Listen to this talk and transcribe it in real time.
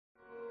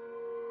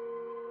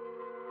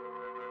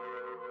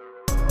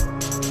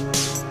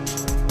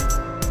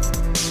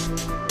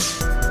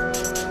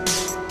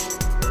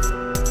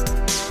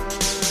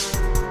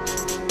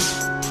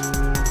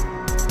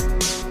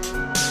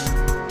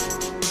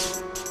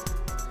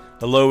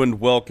Hello and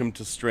welcome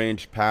to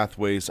Strange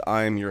Pathways.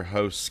 I'm your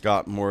host,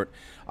 Scott Mort.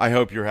 I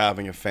hope you're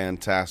having a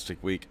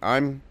fantastic week.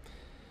 I'm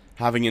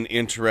having an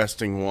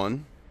interesting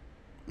one.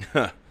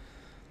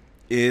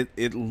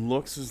 It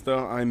looks as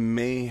though I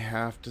may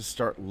have to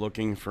start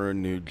looking for a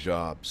new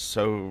job.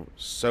 So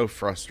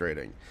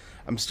frustrating.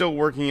 I'm still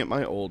working at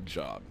my old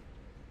job,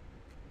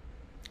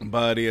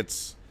 but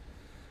it's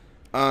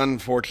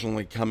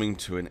unfortunately coming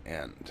to an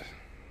end.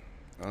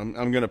 I'm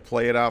going to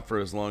play it out for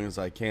as long as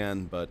I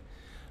can, but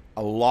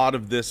a lot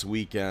of this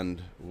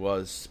weekend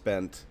was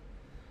spent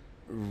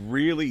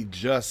really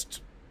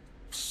just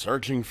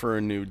searching for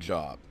a new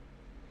job.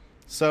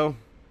 So,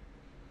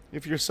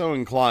 if you're so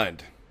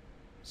inclined,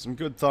 some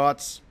good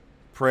thoughts,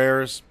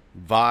 prayers,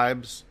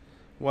 vibes,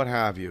 what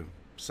have you,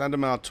 send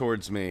them out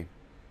towards me.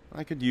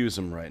 I could use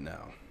them right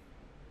now.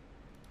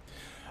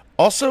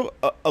 Also,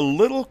 a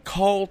little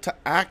call to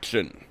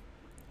action.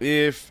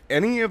 If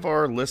any of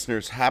our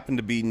listeners happen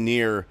to be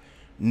near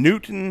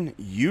Newton,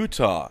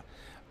 Utah,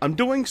 I'm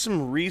doing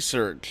some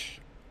research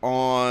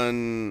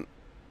on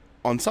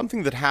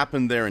something that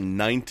happened there in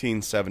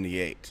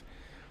 1978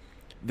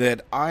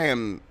 that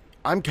I'm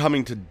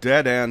coming to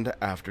dead end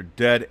after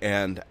dead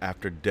end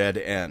after dead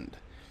end.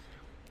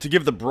 To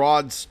give the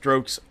broad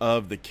strokes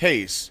of the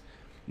case,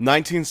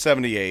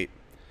 1978,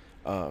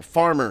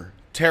 farmer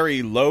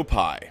Terry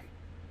Lopi,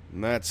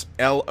 and that's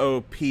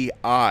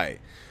L-O-P-I,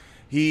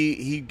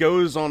 he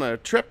goes on a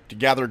trip to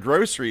gather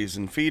groceries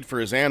and feed for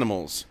his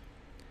animals.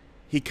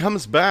 He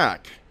comes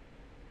back.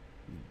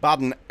 About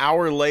an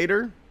hour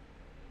later,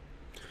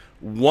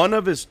 one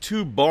of his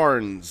two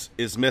barns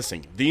is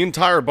missing. The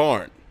entire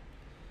barn.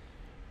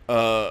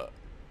 There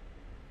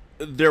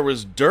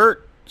was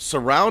dirt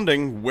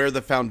surrounding where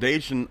the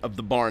foundation of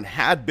the barn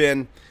had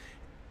been.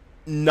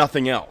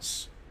 Nothing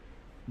else.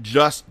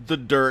 Just the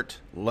dirt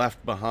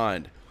left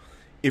behind.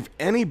 If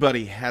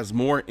anybody has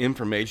more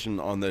information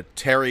on the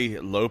Terry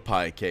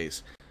Lopi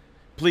case,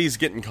 please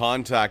get in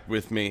contact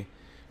with me.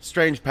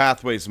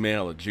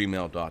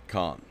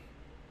 strangepathwaysmail@gmail.com.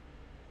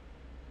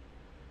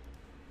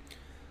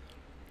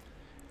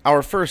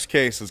 Our first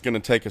case is going to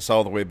take us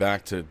all the way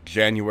back to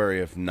January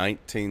of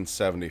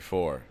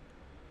 1974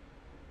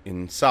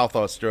 in South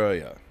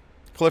Australia,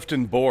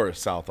 Clifton Bore,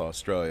 South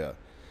Australia.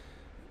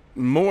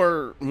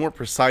 More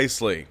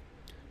precisely,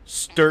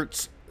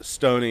 Sturts,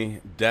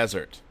 Stony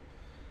Desert.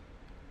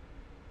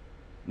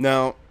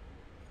 Now,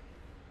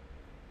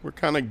 we're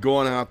kind of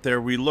going out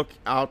there. We look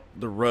out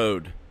the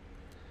road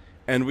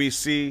and we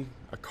see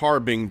a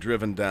car being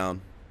driven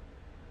down.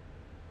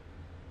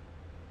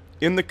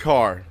 In the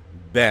car,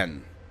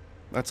 Ben.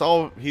 That's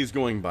all he's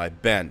going by,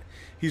 Ben.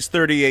 He's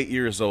 38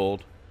 years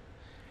old,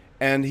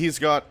 and he's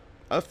got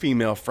a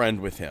female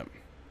friend with him.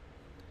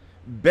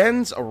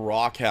 Ben's a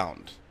rock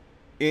hound.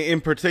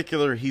 In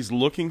particular, he's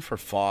looking for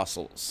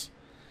fossils.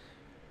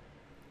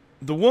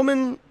 The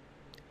woman,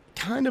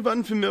 kind of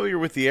unfamiliar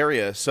with the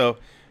area, so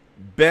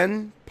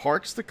Ben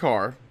parks the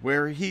car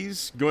where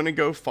he's going to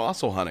go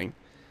fossil hunting,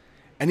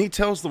 and he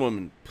tells the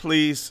woman,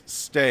 please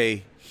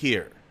stay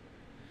here.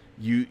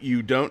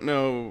 You don't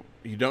know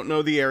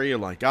the area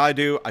like I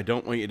do. I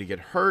don't want you to get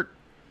hurt.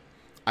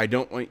 I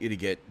don't want you to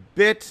get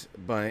bit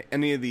by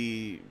any of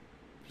the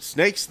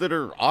snakes that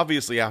are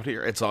obviously out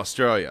here. It's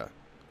Australia.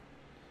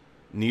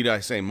 Need I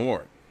say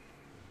more?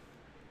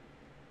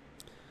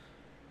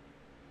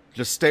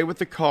 Just stay with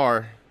the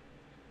car,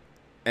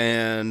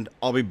 and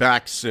I'll be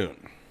back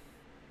soon.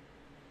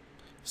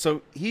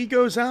 So he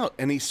goes out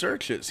and he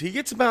searches. He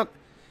gets about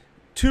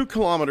 2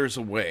 kilometers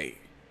away.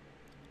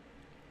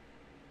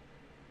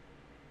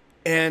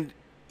 And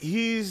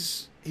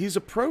he's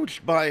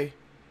approached by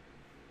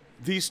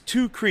these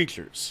 2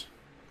 creatures.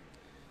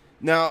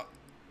 Now,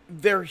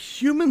 they're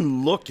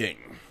human looking.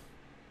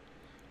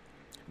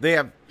 They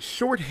have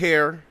short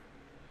hair.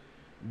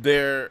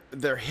 Their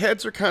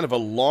heads are kind of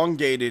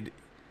elongated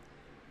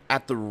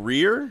at the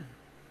rear,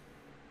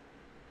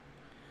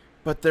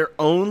 but they're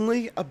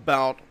only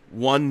about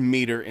 1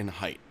 meter in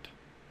height.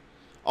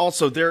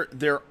 Also,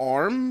 their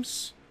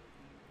arms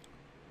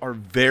are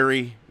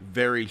very,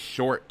 very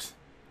short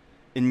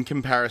in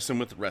comparison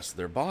with the rest of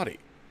their body.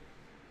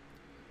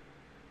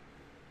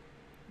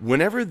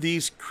 Whenever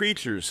these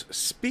creatures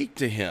speak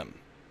to him,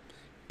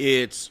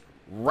 it's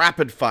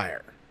rapid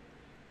fire.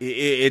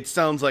 It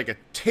sounds like a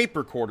tape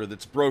recorder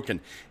that's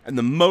broken, and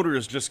the motor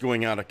is just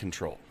going out of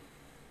control.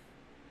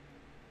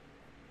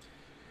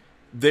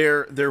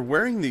 They're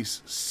wearing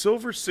these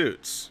silver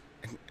suits,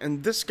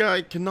 and this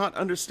guy cannot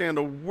understand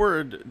a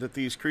word that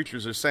these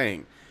creatures are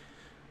saying.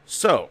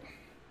 So,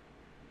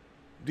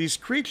 these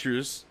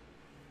creatures,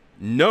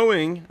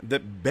 knowing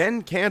that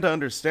Ben can't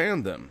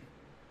understand them,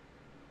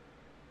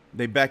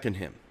 they beckon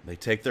him. They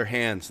take their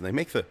hands and they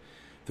make the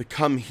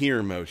come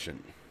here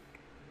motion.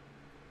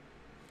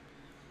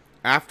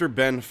 After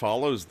Ben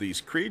follows these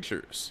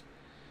creatures,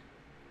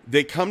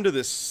 they come to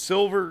this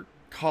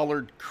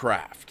silver-collared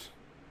craft.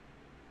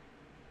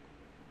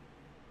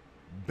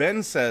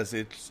 Ben says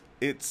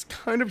it's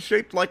kind of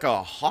shaped like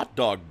a hot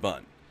dog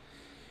bun.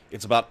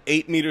 It's about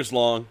 8 meters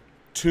long,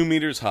 2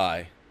 meters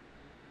high.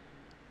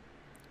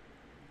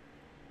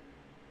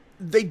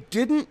 They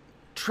didn't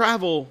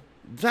travel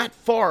that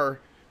far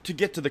to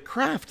get to the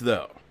craft,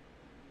 though.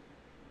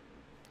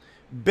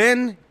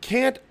 Ben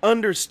can't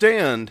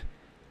understand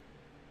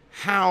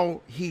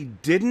how he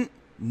didn't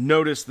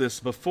notice this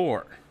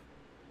before.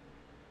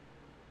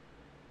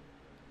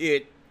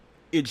 It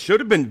should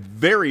have been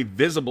very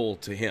visible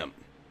to him.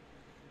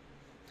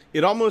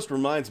 It almost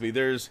reminds me,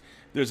 there's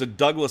a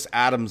Douglas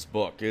Adams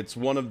book. It's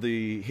one of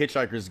the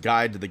Hitchhiker's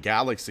Guide to the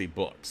Galaxy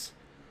books,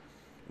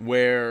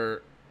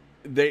 where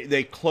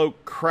they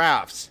cloak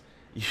crafts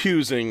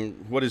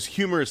using what is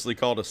humorously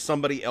called a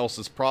somebody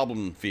else's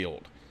problem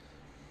field.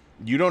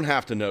 You don't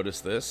have to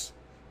notice this.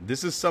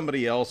 This is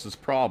somebody else's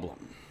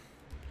problem.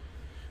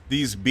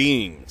 These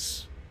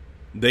beings,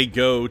 they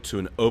go to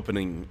an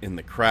opening in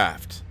the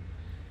craft,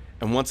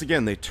 and once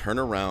again they turn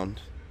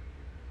around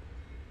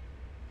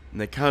and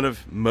they kind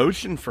of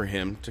motion for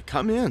him to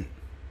come in.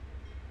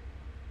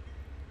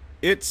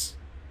 Its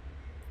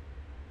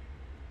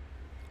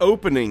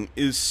opening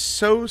is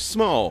so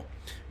small,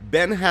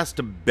 Ben has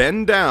to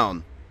bend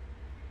down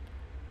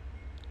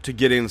to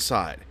get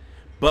inside.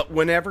 But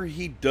whenever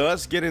he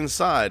does get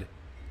inside,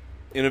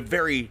 in a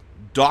very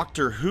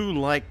Doctor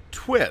Who-like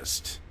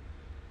twist,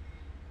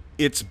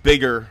 it's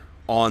bigger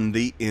on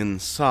the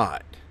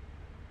inside.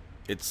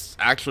 It's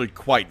actually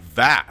quite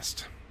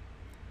vast.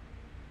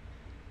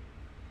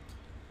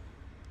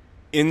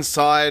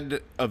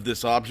 Inside of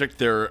this object,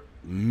 there are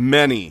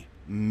many,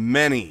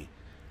 many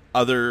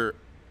other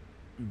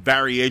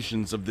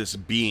variations of this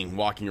being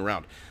walking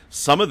around.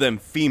 Some of them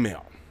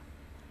female.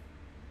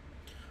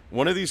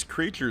 One of these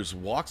creatures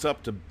walks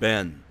up to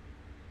Ben,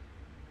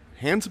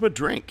 hands him a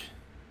drink.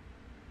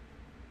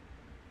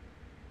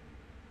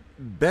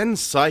 Ben's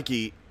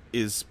psyche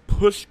is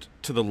pushed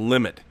to the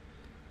limit,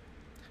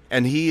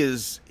 and he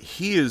is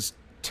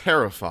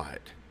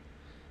terrified.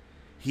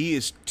 He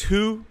is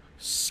too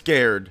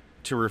scared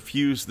to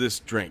refuse this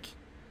drink.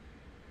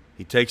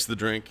 He takes the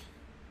drink,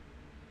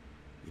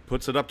 he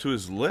puts it up to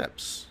his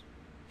lips,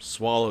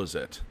 swallows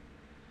it,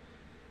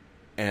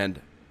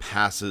 and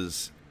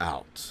passes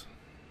out.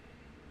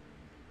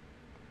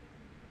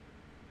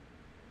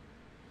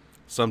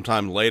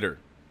 Sometime later,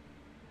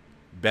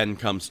 Ben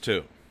comes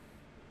to.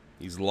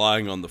 He's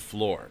lying on the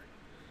floor.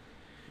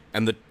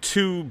 And the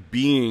two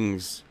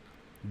beings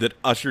that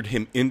ushered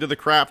him into the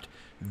craft,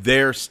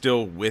 they're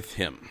still with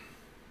him.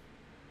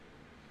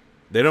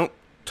 They don't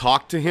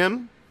talk to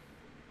him.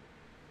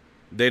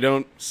 They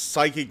don't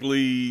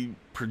psychically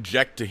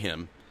project to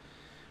him.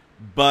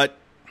 But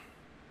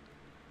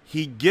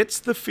he gets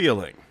the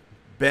feeling,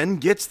 Ben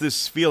gets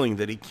this feeling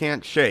that he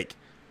can't shake,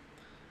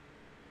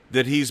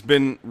 that he's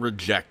been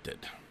rejected.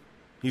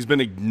 He's been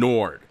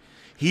ignored.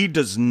 He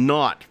does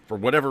not, for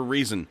whatever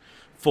reason,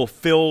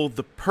 fulfill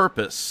the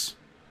purpose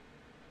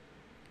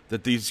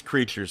that these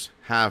creatures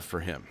have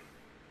for him.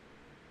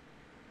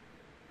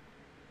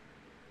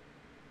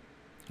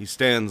 He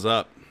stands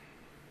up.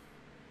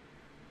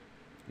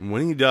 And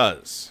when he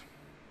does,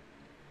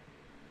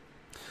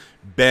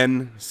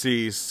 Ben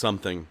sees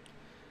something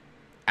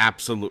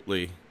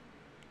absolutely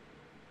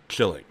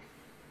chilling.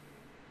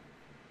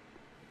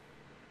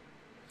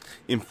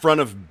 In front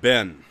of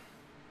Ben,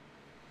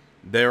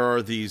 there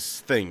are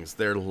these things.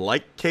 They're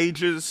like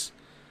cages,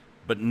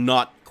 but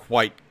not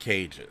quite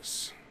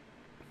cages.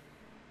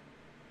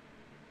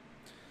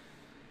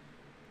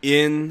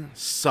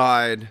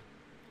 Inside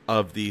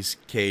of these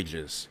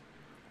cages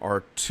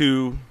are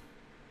two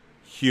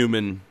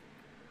human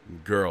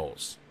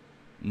girls,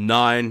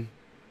 9,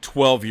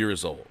 12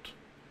 years old.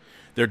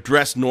 They're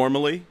dressed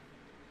normally.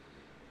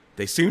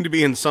 They seem to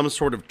be in some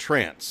sort of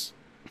trance.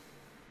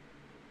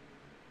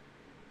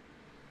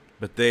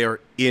 But they are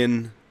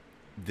in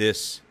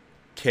this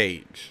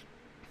cage.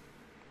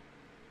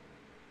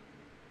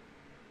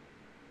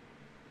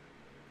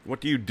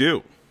 What do you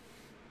do?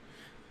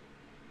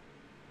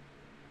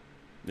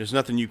 There's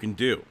nothing you can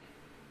do.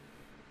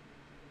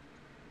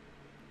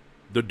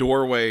 The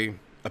doorway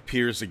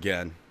appears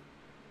again.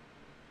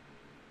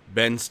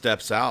 Ben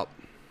steps out.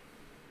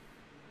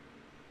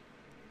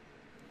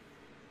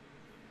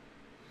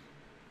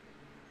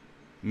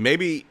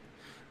 Maybe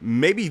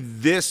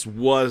this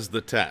was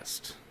the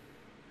test.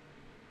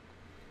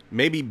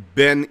 Maybe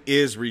Ben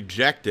is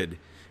rejected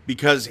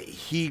because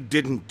he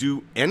didn't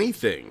do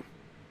anything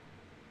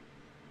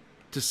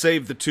to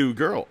save the two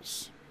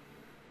girls.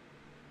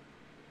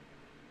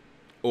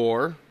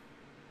 Or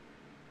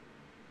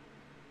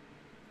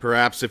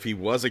perhaps if he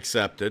was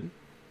accepted,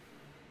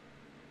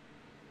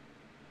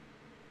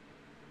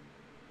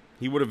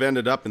 he would have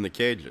ended up in the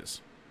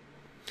cages.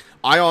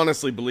 I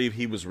honestly believe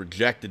he was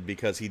rejected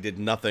because he did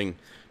nothing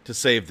to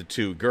save the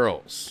two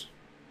girls.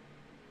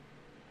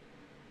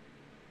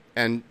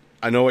 And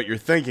I know what you're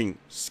thinking,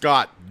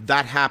 Scott,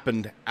 that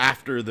happened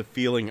after the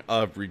feeling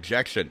of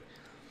rejection.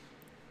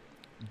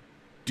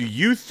 Do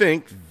you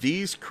think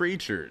these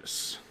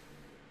creatures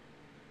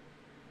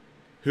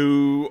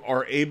who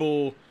are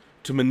able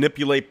to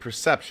manipulate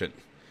perception,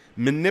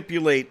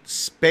 manipulate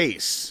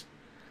space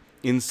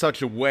in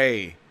such a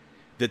way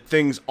that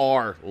things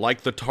are,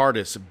 like the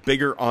TARDIS,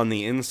 bigger on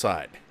the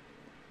inside,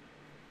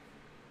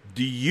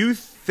 Do you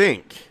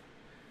think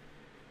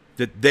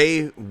that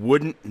they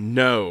wouldn't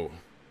know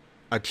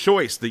a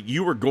choice that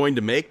you were going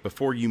to make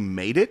before you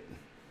made it?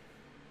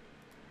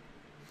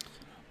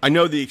 I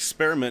know the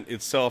experiment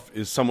itself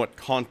is somewhat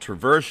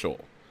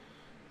controversial,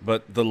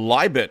 but the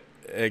Libet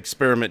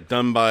experiment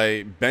done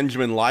by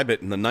Benjamin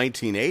Libet in the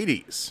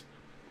 1980s,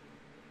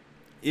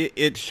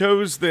 it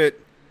shows that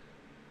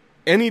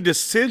any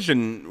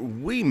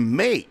decision we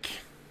make,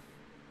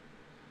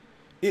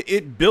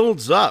 it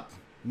builds up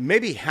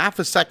maybe half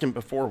a second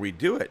before we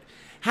do it.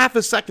 Half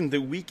a second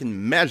that we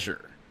can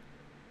measure.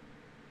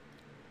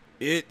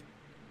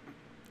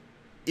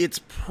 It's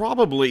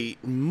probably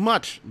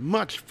much,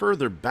 much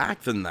further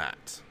back than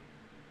that.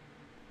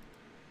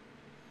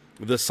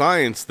 The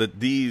science that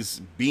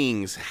these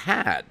beings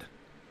had.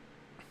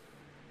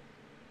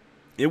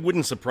 It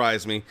wouldn't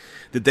surprise me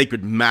that they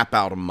could map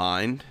out a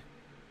mind.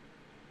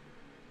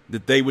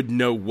 That they would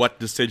know what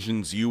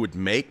decisions you would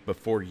make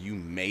before you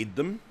made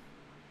them.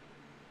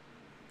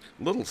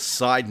 Little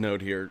side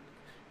note here.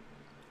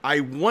 I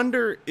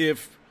wonder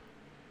if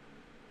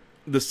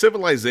the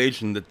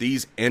civilization that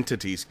these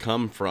entities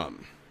come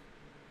from,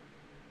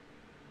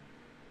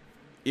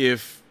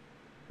 if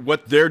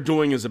what they're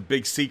doing is a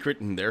big secret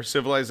in their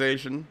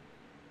civilization,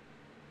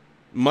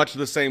 much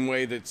the same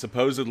way that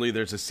supposedly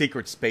there's a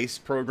secret space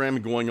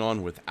program going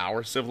on with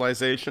our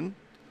civilization.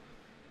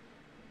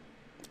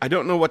 I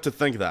don't know what to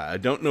think of that. I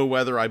don't know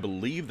whether I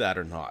believe that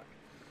or not.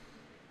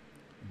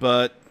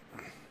 But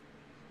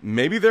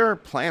maybe there are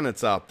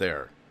planets out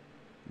there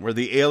where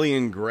the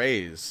alien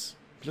greys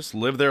just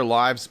live their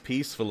lives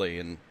peacefully,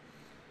 and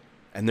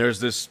there's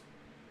this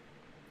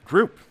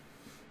group,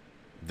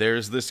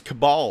 there's this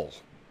cabal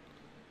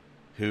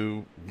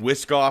who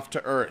whisk off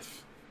to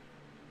Earth,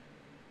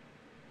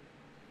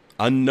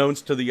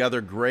 unknowns to the other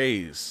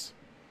greys,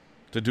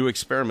 to do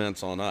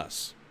experiments on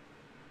us.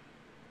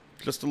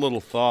 Just a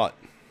little thought.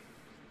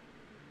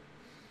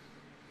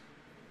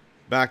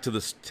 Back to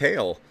this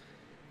tale.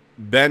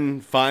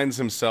 Ben finds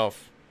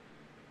himself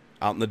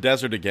out in the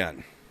desert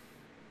again.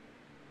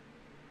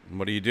 And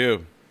what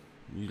do?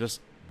 You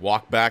just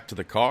walk back to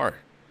the car.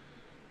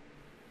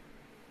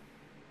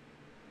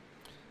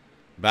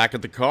 Back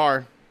at the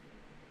car,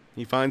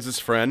 he finds his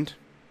friend.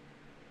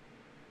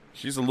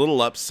 She's a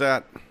little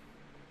upset.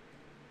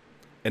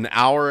 An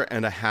hour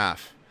and a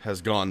half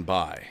has gone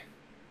by.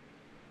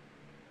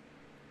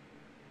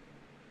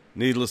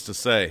 Needless to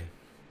say,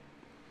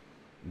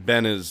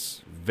 Ben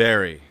is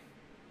very,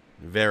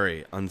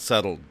 very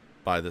unsettled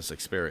by this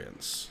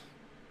experience.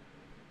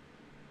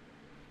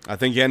 I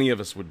think any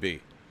of us would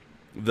be.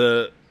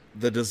 The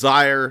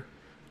desire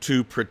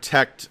to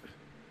protect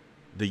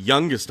the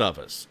youngest of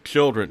us,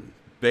 children,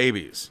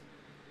 babies,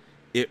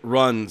 it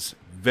runs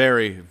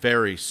very,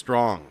 very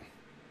strong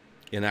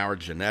in our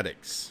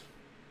genetics.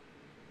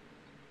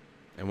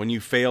 And when you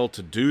fail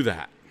to do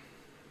that,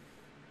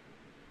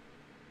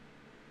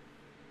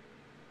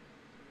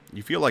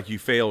 you feel like you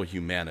fail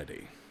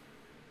humanity.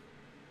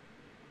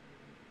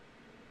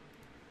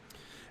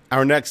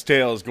 Our next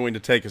tale is going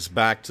to take us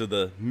back to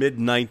the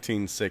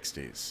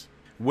mid-1960s,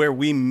 where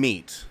we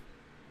meet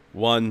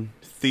one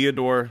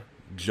Theodore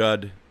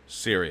Judd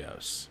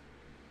Serios.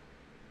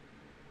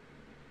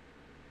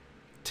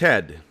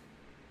 Ted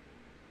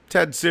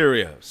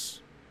Serios.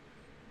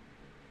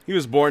 He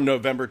was born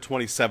November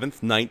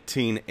 27th,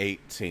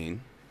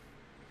 1918.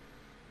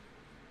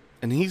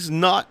 And he's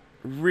not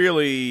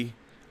really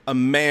a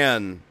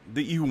man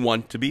that you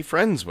want to be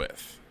friends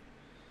with.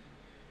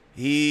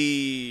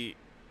 He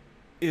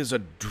is a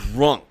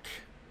drunk.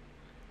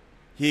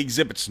 He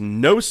exhibits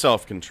no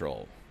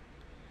self-control.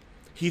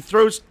 He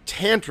throws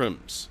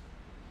tantrums.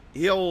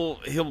 He'll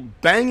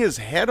bang his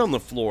head on the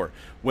floor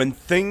when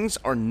things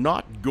are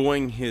not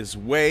going his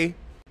way.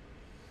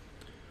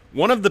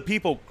 One of the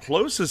people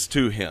closest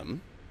to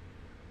him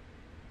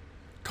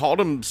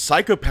called him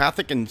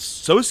psychopathic and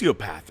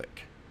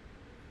sociopathic.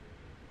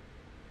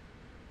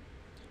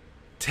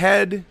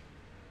 Ted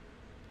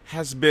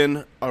has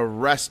been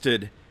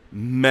arrested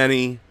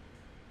many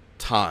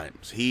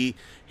times. He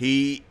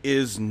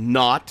is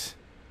not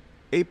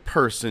a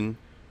person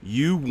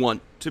you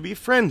want to be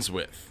friends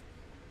with.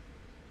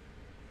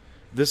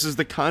 This is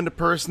the kind of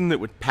person that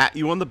would pat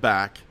you on the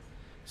back,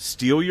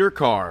 steal your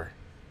car,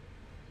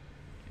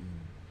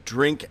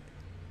 drink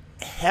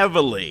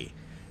heavily,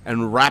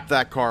 and wrap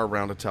that car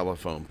around a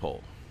telephone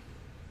pole.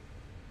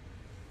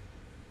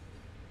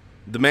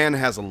 The man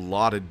has a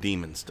lot of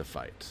demons to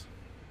fight.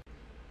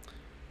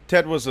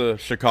 Ted was a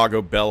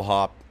Chicago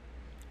bellhop,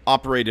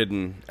 operated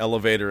an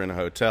elevator in a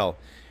hotel,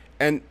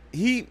 and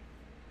he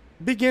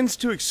begins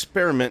to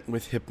experiment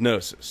with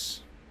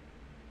hypnosis.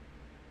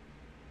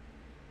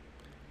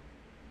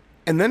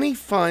 And then he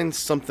finds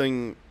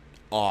something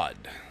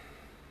odd.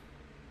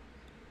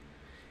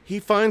 He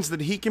finds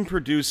that he can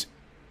produce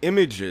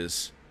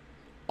images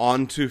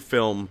onto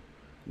film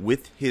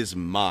with his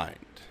mind.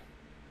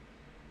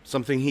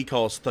 Something he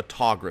calls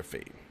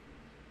photography.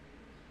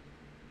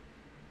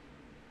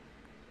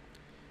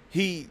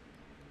 He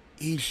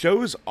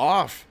shows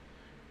off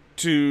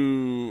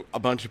to a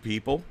bunch of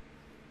people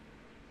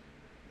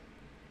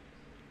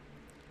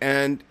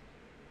And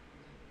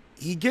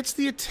he gets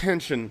the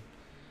attention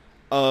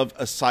of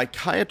a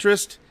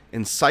psychiatrist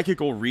and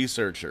psychical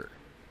researcher,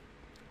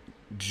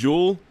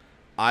 Jules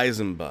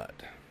Eisenbud.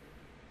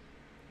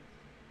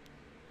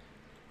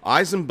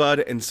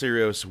 Eisenbud and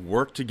Serios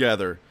worked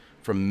together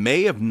from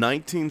May of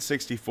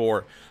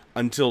 1964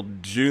 until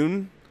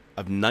June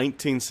of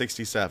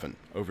 1967,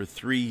 over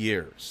 3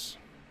 years.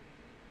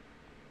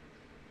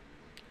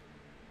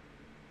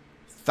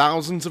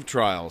 Thousands of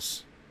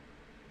trials,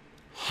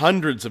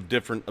 hundreds of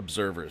different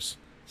observers,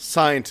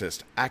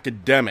 scientists,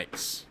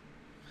 academics,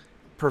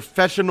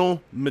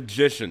 professional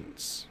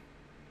magicians.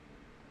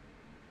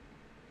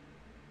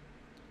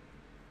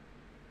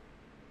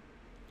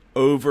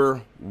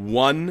 Over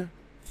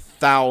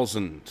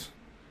 1,000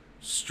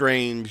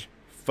 strange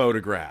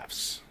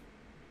photographs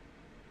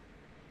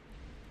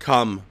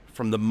come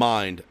from the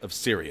mind of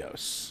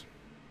Serios.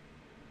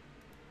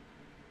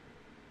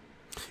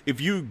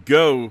 If you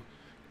go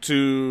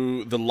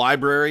to the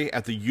library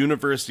at the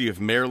University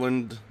of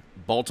Maryland,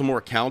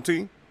 Baltimore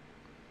County,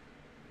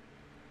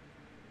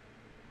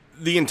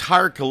 the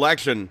entire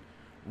collection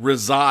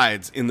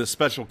resides in the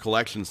special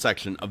collection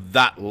section of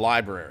that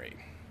library.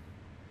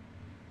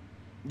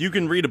 You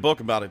can read a book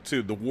about it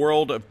too, The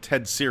World of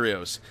Ted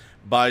Serios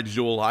by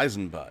Jules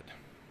Eisenbud.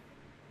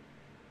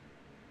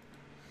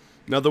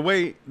 Now the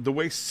way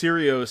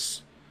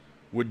Serios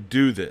would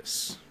do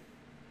this,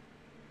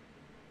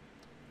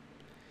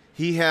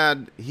 he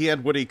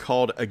had what he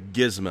called a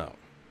gizmo.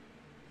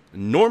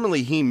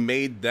 Normally he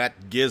made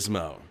that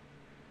gizmo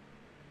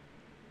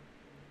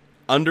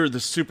under the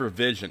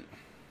supervision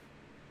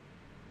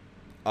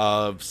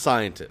of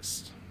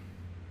scientists.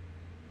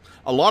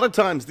 A lot of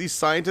times these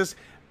scientists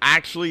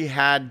actually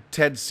had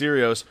Ted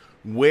Serios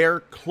wear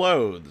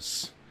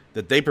clothes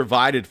that they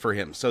provided for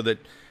him so that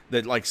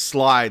like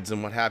slides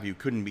and what have you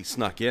couldn't be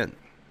snuck in.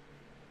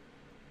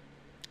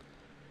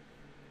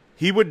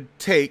 He would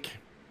take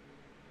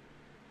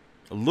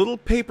a little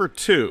paper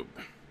tube.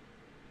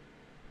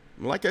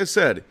 Like I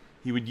said,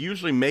 he would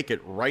usually make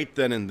it right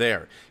then and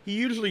there. He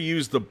usually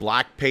used the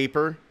black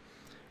paper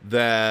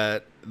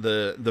that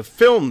the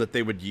film that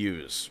they would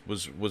use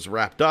was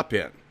wrapped up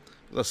in.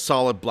 A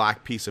solid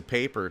black piece of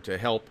paper to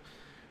help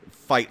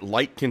fight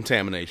light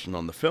contamination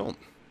on the film.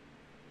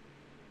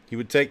 He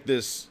would take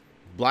this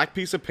black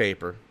piece of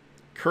paper,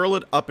 curl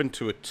it up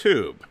into a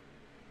tube.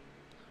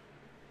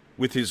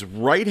 With his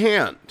right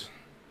hand,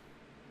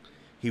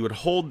 he would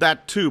hold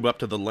that tube up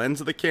to the lens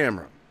of the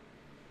camera.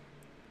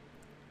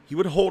 He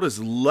would hold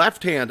his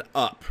left hand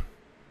up,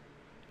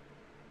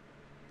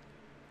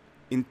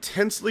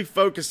 intensely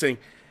focusing,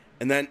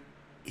 and then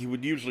he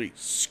would usually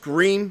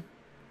scream,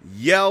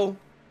 yell,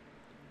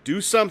 do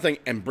something,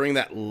 and bring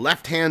that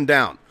left hand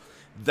down.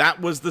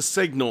 That was the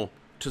signal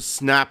to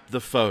snap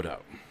the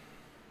photo.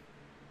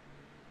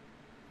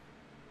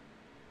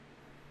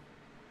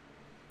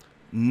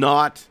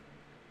 Not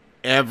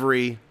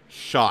every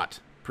shot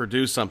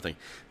produced something.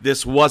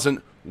 This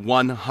wasn't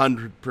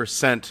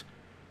 100%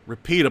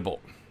 repeatable.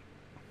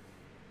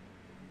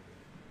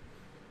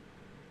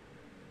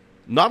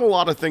 Not a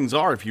lot of things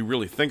are if you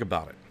really think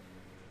about it.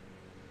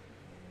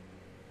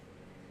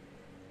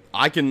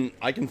 I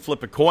can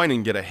flip a coin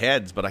and get a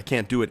heads, but I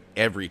can't do it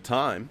every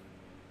time.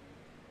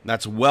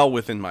 That's well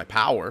within my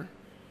power.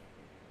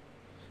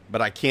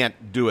 But I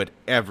can't do it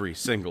every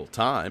single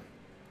time.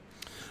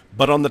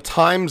 But on the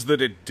times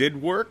that it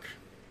did work,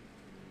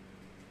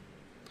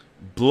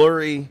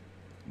 blurry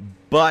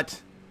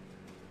but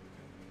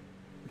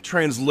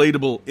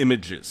translatable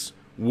images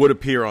would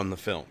appear on the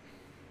film.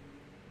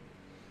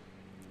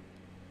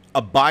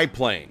 A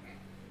biplane.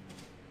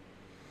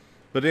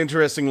 But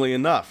interestingly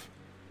enough,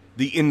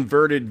 the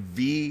inverted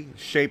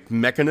V-shaped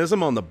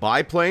mechanism on the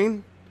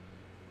biplane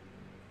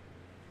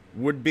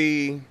would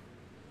be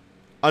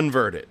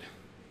unverted.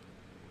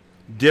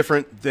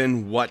 Different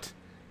than what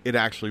it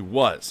actually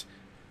was.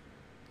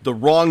 The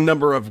wrong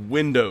number of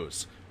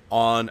windows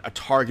on a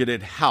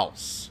targeted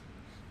house.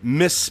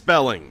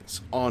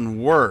 Misspellings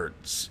on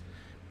words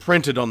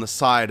printed on the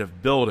side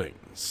of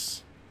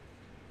buildings.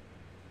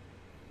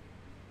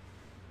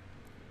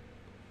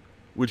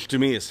 Which to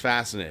me is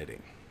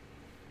fascinating.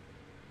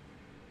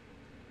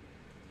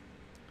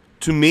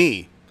 To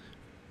me,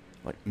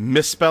 like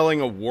misspelling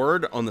a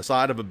word on the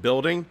side of a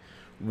building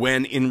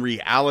when in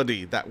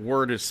reality that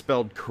word is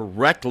spelled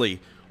correctly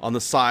on the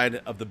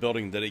side of the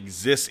building that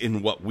exists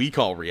in what we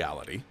call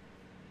reality,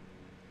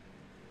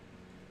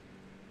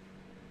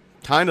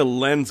 kind of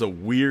lends a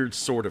weird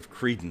sort of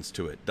credence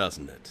to it,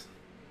 doesn't it?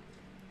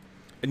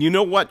 And you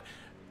know what?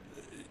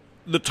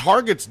 The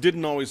targets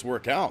didn't always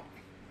work out.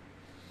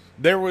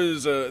 There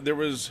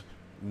was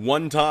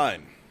one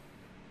time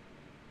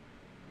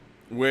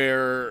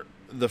where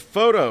the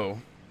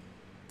photo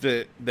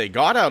that they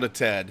got out of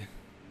Ted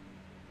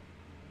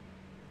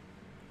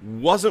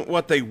wasn't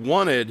what they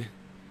wanted,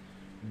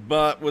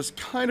 but was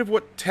kind of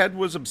what Ted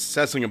was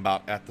obsessing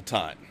about at the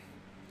time.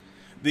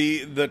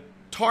 The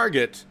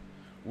target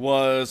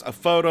was a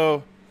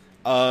photo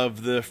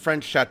of the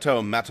French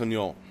chateau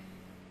Matignon.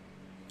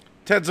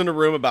 Ted's in a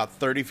room about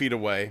 30 feet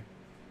away.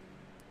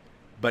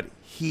 but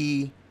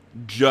he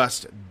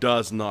just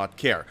does not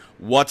care.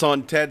 What's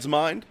on Ted's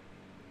mind?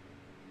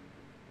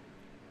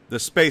 The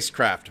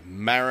spacecraft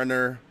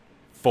Mariner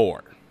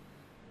 4.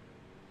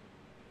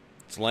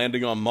 It's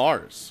landing on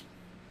Mars.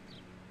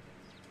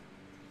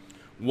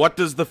 What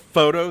does the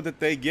photo that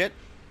they get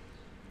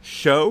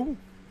show?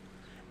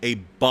 A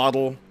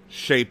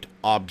bottle-shaped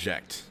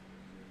object,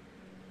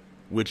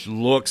 which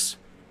looks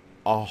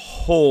a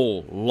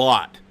whole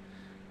lot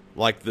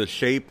like the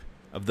shape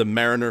of the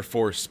Mariner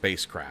 4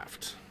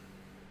 spacecraft.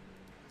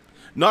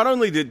 Not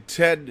only did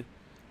Ted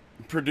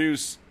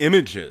produce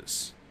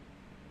images,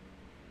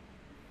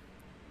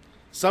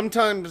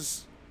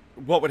 sometimes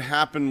what would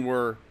happen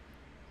were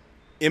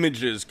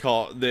images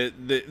called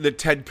that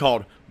Ted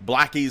called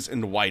blackies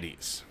and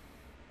whiteys.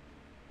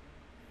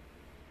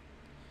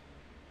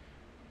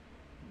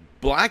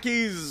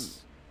 Blackies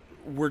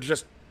were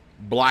just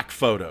black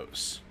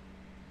photos.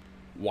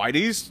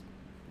 Whiteys,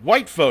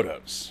 white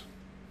photos.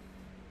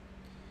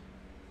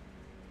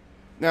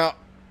 Now,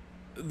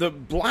 the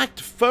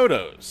blacked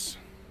photos,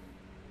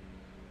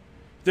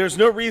 there's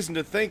no reason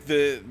to think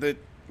that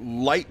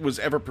light was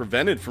ever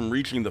prevented from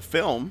reaching the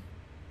film.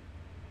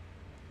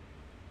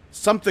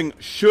 Something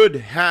should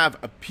have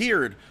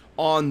appeared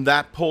on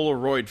that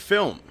Polaroid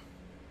film.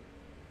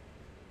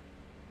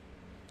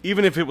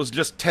 Even if it was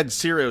just Ted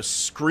Serios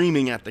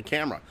screaming at the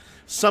camera.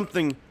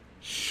 Something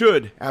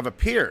should have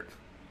appeared.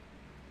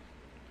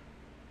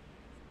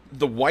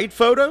 The white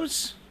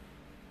photos?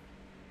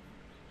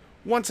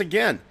 Once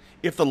again,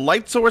 if the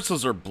light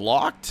sources are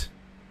blocked,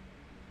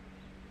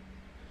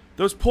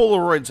 those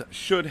Polaroids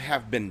should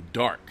have been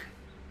dark.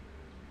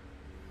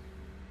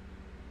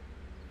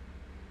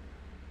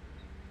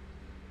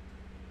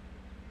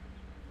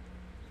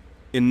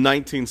 In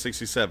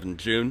 1967,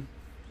 June,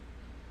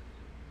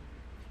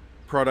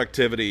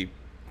 productivity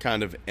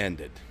kind of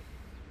ended.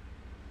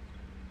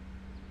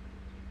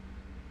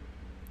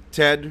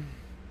 Ted,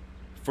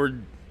 for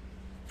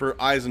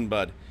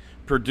Eisenbud,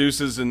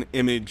 produces an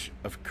image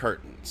of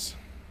curtains.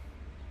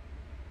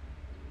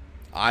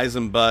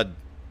 Eisenbud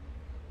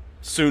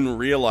soon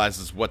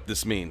realizes what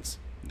this means.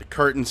 The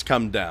curtains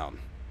come down.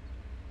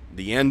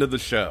 The end of the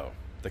show.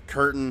 The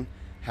curtain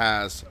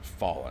has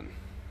fallen.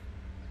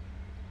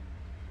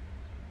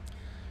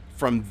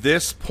 From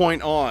this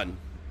point on,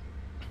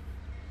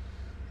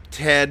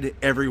 Ted,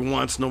 every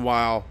once in a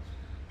while,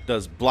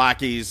 does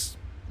blackies,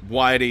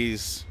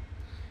 whiteys,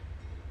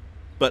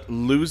 but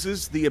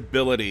loses the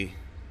ability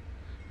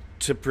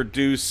to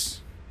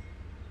produce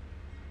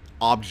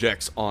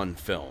objects on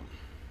film.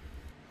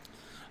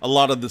 A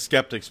lot of the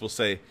skeptics will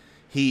say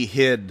he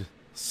hid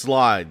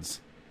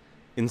slides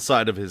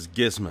inside of his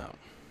gizmo.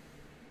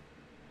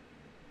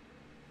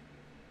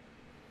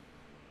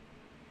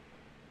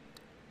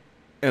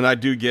 And I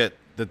do get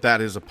that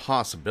that is a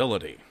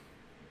possibility.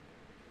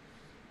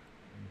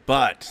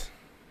 But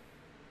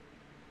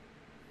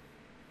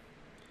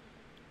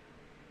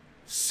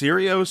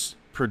Serios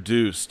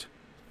produced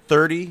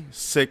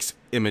 36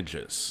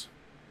 images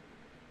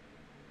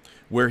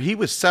where he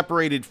was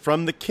separated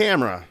from the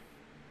camera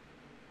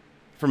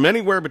from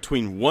anywhere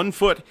between 1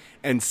 foot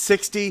and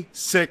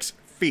 66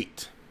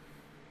 feet.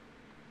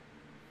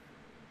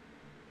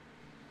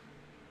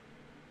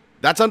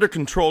 That's under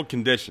controlled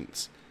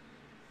conditions.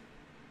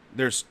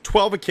 There's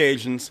 12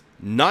 occasions,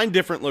 9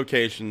 different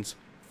locations,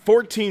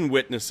 14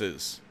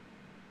 witnesses.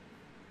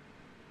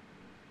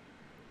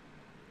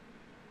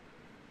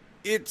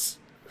 It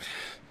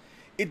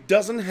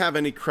doesn't have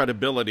any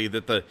credibility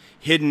that the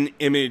hidden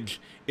image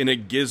in a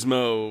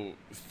gizmo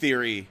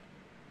theory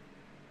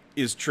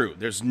is true.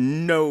 There's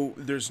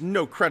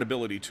no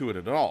credibility to it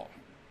at all.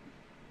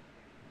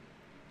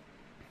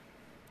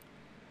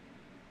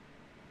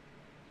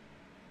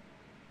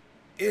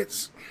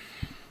 It's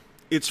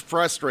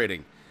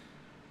frustrating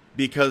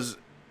because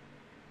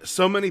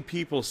so many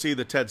people see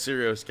the Ted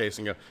Serios case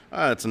and go,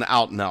 "Oh, it's an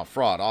out-and-out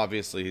fraud.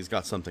 Obviously, he's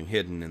got something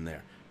hidden in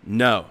there."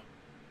 No.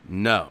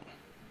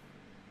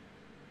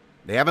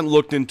 They haven't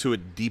looked into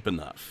it deep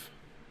enough.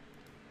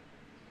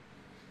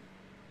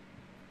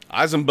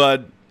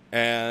 Eisenbud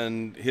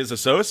and his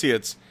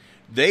associates,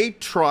 they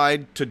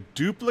tried to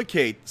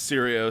duplicate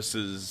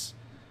Serios's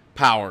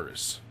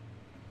powers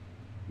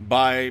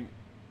by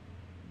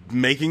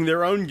making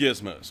their own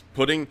gizmos,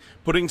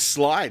 putting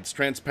slides,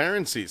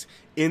 transparencies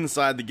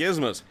inside the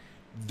gizmos.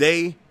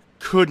 They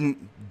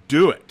couldn't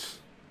do it.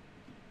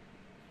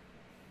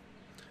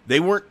 They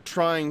weren't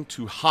trying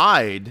to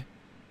hide.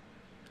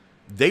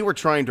 They were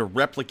trying to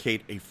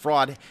replicate a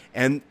fraud,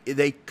 and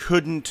they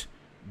couldn't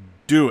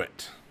do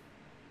it.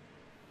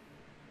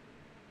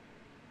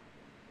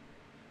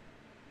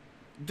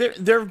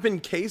 There have been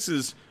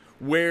cases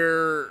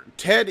where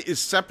Ted is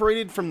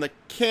separated from the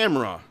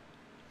camera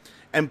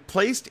and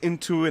placed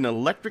into an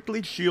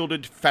electrically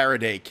shielded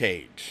Faraday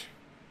cage.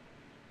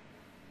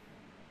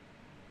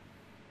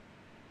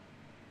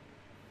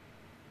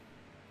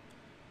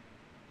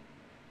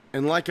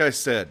 And like I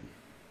said,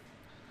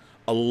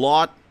 a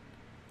lot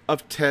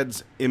of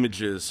Ted's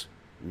images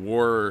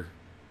were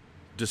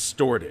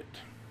distorted.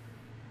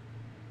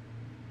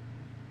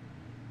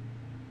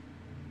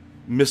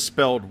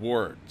 misspelled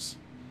words,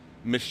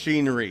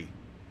 machinery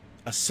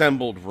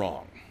assembled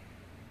wrong.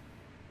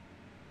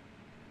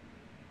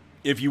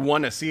 If you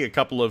want to see a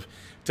couple of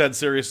Ted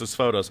Serios'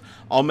 photos,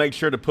 I'll make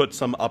sure to put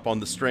some up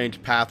on the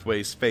Strange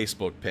Pathways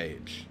Facebook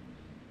page,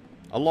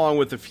 along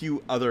with a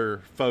few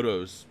other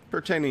photos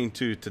pertaining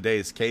to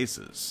today's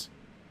cases.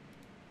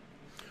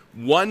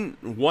 One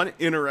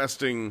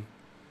interesting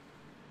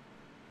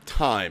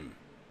time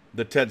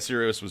that Ted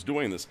Serios was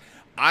doing this,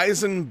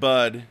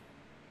 Eisenbud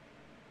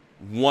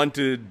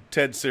wanted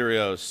Ted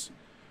Serios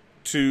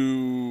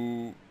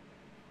to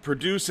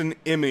produce an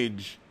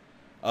image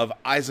of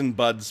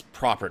Eisenbud's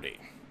property.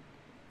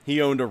 He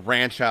owned a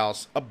ranch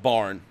house, a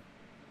barn.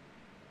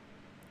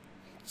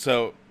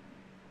 So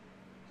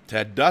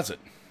Ted does it.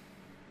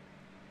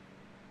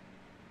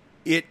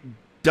 It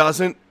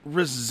doesn't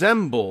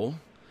resemble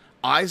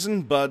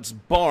Eisenbud's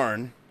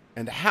barn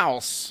and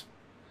house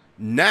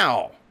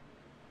now,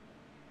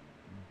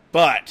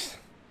 but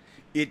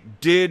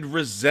it did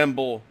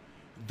resemble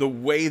the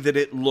way that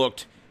it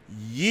looked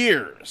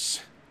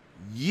years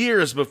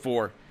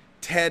before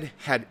Ted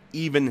had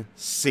even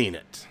seen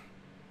it.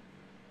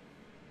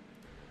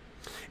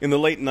 In the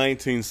late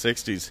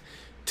 1960s,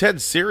 Ted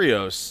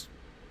Serios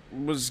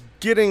was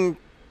getting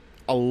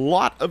a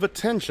lot of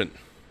attention.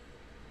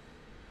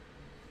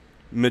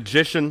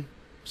 Magician,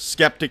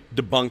 skeptic,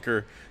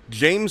 debunker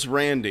James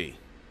Randi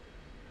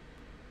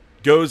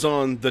goes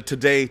on the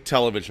Today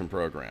television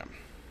program.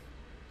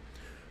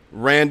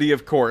 Randi,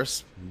 of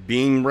course,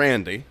 being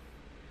Randi,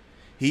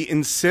 he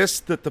insists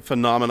that the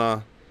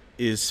phenomena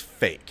is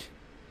fake.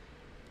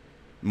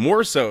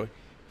 More so,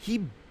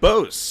 he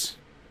boasts,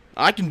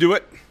 I can do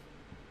it.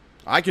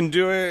 I can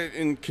do it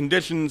in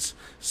conditions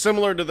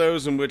similar to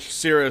those in which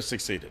Serios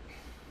succeeded.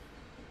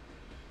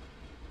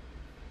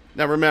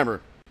 Now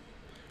remember,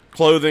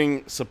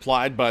 clothing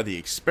supplied by the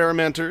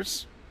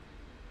experimenters,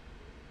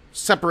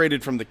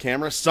 separated from the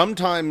camera,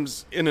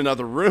 sometimes in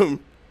another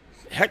room.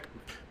 Heck,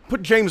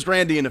 put James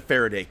Randi in a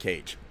Faraday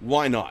cage.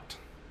 Why not?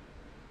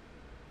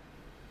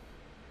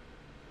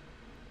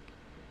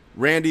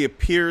 Randi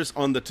appears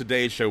on the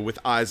Today Show with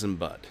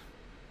Eisenbud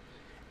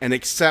and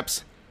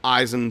accepts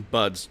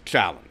Eisenbud's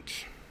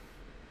challenge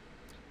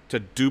to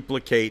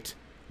duplicate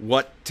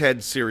what Ted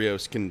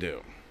Serios can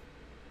do.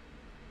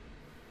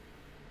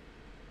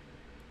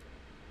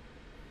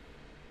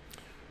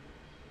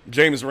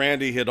 James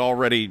Randi had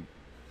already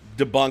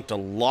debunked a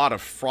lot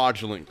of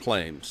fraudulent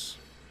claims.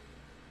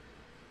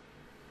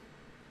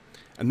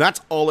 And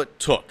that's all it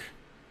took.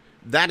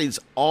 That is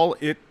all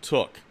it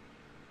took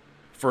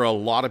for a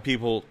lot of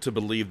people to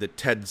believe that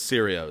Ted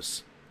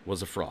Serios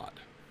was a fraud.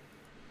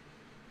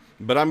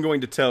 But I'm going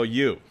to tell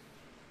you,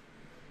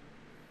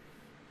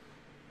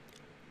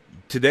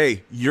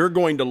 today you're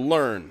going to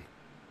learn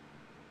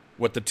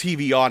what the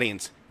TV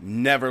audience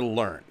never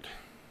learned.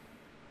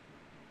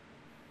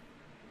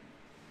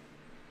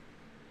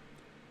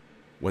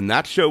 When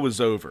that show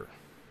was over,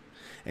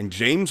 and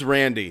James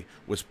Randi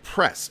was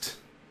pressed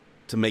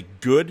to make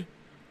good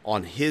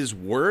on his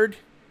word,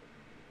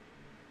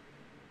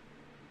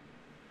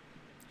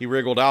 he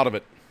wriggled out of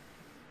it.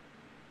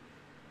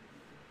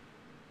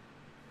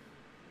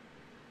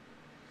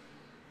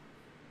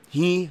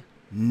 He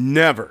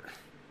never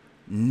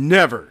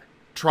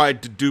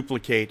tried to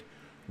duplicate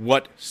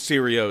what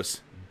Serios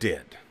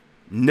did.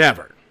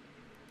 Never.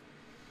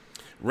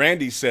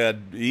 Randi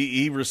said,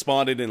 he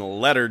responded in a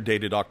letter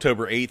dated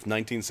October 8th,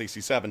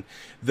 1967,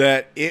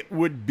 that it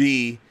would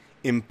be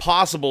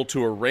impossible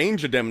to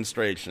arrange a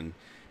demonstration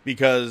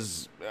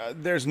because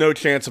there's no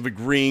chance of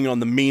agreeing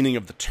on the meaning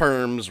of the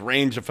terms,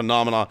 range of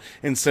phenomena,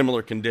 and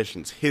similar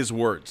conditions. His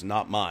words,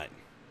 not mine.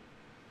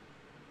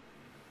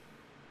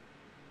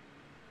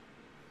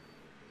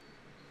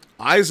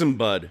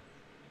 Eisenbud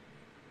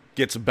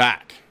gets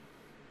back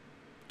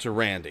to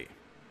Randi.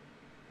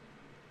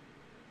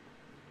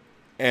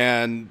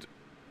 And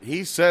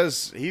he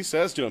says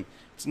to him,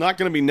 it's not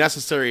going to be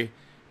necessary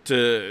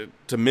to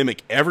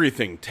mimic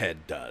everything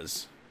Ted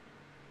does.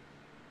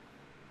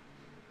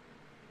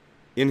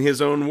 In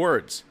his own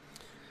words,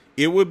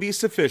 it would be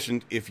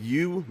sufficient if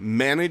you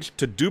managed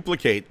to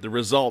duplicate the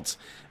results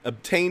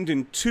obtained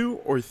in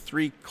 2 or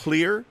 3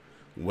 clear,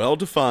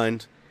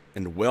 well-defined,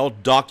 and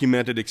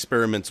well-documented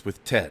experiments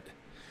with Ted.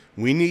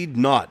 We need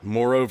not,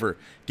 moreover,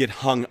 get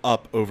hung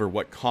up over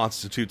what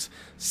constitutes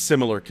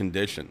similar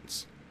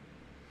conditions.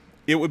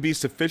 It would be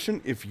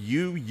sufficient if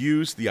you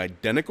use the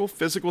identical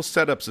physical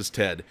setups as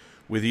Ted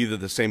with either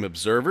the same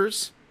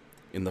observers,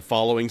 in the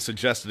following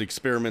suggested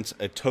experiments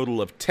a total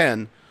of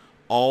 10,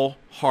 all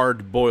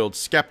hard-boiled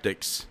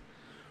skeptics,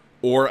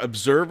 or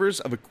observers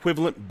of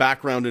equivalent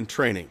background and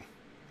training.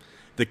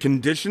 The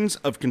conditions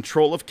of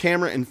control of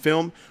camera and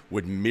film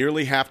would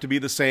merely have to be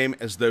the same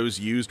as those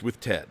used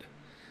with Ted.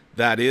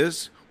 That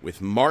is,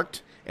 with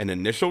marked and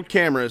initialed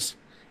cameras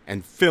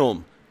and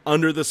film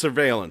under the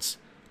surveillance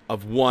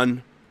of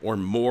one or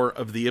more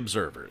of the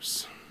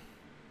observers.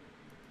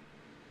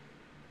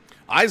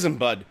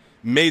 Eisenbud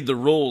made the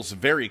rules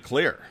very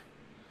clear.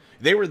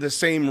 They were the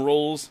same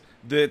rules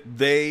that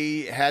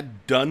they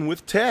had done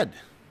with Ted.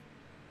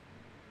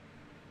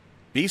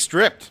 be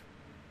stripped.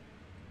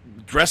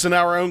 Dress in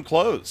our own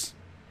clothes.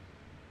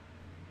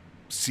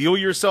 Seal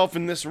yourself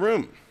in this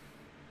room.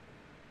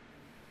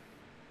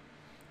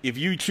 If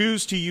you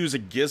choose to use a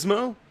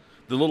gizmo,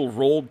 the little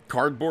rolled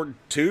cardboard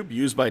tube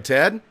used by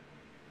Ted,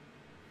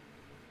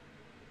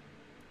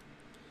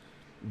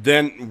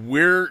 then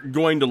we're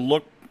going to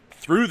look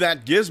through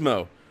that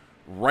gizmo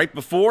right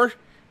before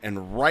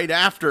and right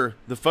after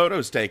the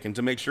photo's taken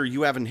to make sure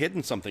you haven't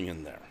hidden something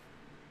in there.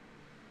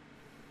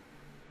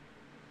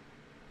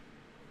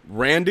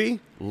 Randy,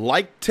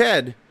 like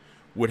Ted,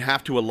 would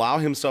have to allow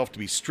himself to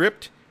be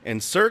stripped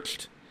and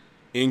searched,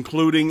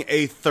 including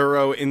a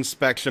thorough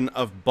inspection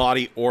of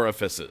body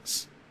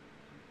orifices.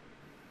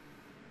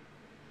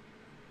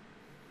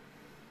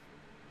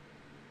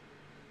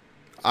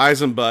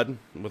 Eisenbud,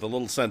 with a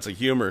little sense of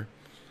humor,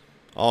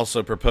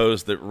 also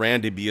proposed that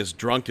Randy be as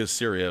drunk as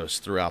Serios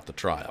throughout the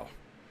trial.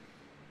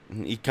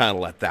 He kind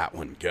of let that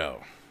one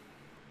go.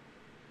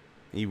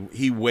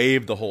 He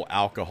waived the whole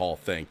alcohol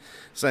thing,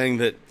 saying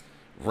that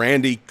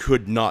Randy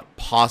could not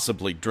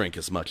possibly drink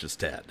as much as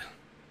Ted.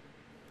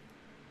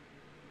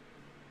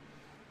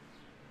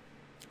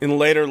 In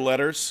later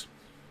letters,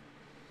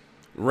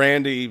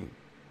 Randy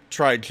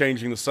tried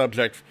changing the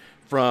subject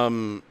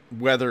from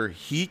whether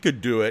he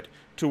could do it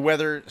to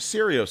whether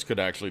Serios could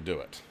actually do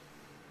it.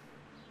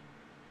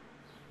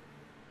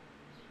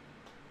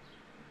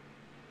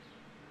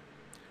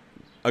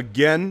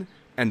 Again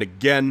and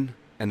again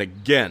and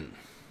again,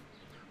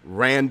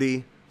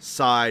 Randy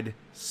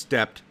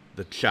sidestepped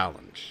the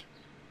challenge,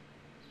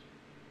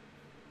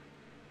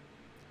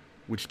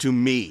 which to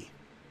me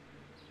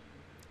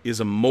is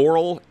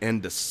immoral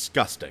and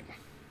disgusting.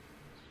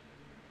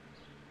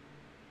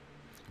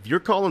 If you're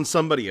calling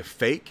somebody a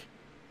fake,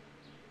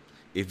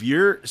 if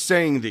you're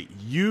saying that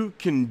you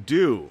can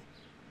do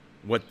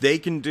what they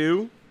can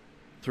do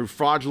through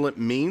fraudulent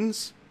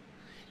means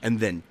and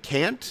then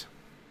can't,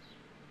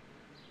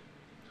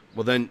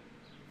 well then,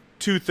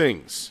 two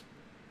things.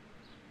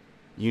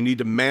 You need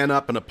to man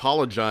up and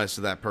apologize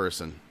to that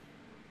person.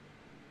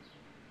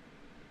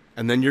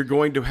 And then you're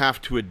going to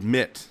have to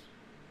admit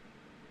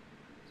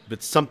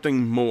that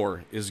something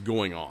more is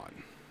going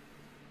on.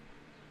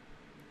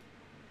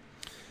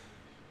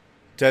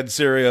 Ted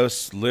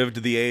Serios lived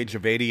to the age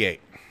of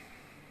 88.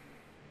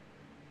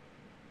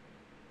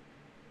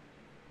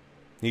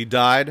 He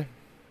died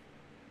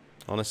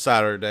on a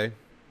Saturday,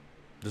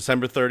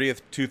 December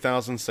 30th,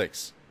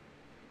 2006,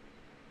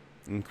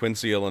 in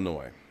Quincy,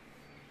 Illinois.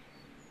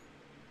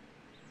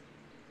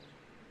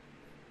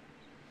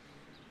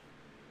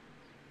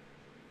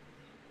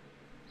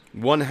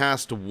 One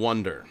has to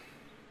wonder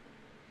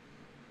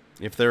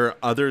if there are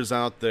others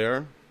out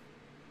there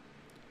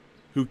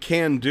who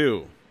can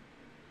do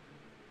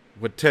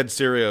what Ted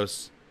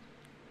Serios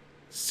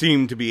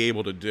seemed to be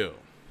able to do.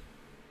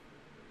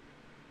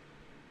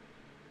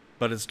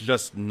 But it's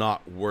just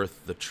not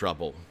worth the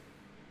trouble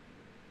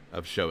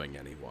of showing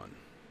anyone.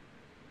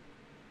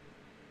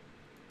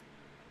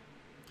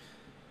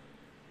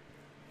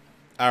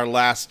 Our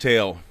last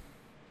tale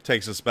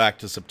takes us back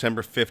to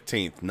September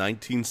 15th,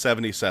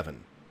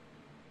 1977.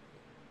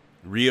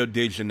 Rio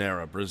de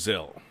Janeiro,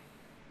 Brazil.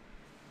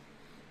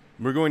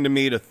 We're going to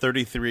meet a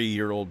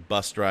 33-year-old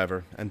bus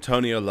driver,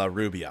 Antonio La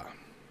Rubia.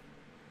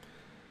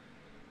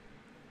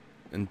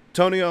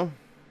 Antonio,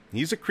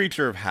 he's a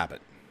creature of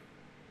habit.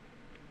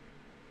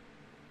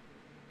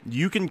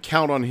 You can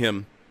count on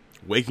him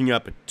waking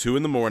up at 2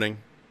 in the morning,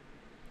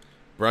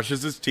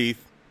 brushes his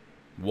teeth,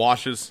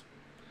 washes,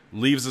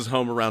 leaves his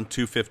home around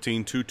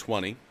 2:15,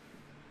 2:20.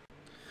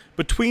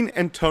 Between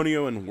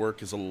Antonio and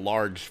work is a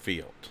large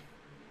field.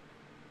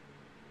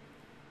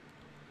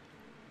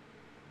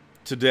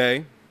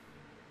 Today,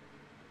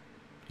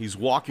 he's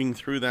walking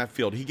through that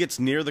field. He gets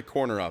near the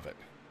corner of it.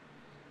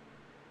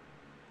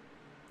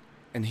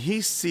 And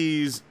he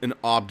sees an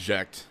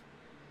object.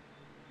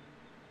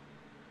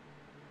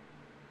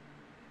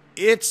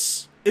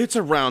 It's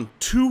around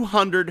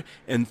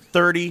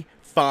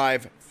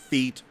 235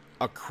 feet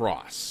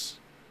across.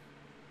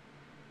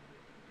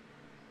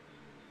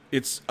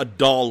 It's a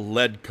dull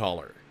lead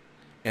color,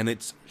 and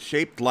it's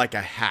shaped like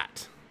a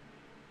hat.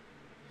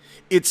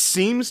 It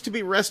seems to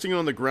be resting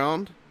on the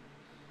ground,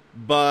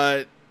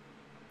 but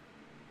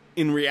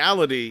in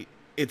reality,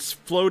 it's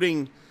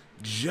floating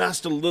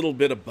just a little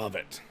bit above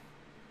it.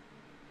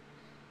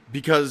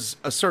 Because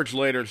a search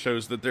later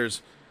shows that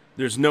there's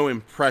no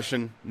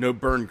impression, no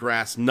burned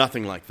grass,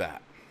 nothing like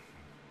that.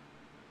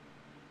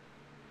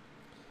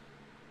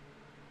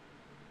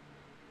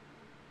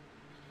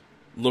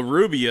 La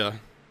Rubia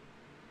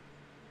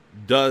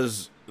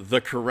does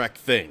the correct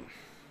thing.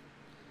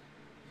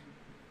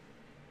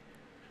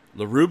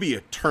 La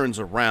Rubia turns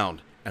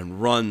around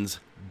and runs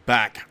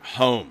back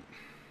home.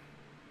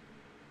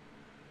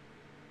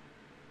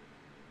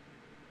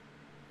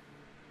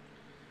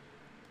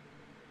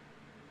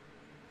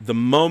 The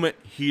moment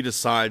he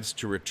decides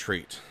to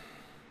retreat,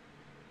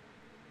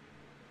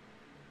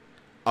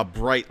 a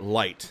bright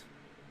light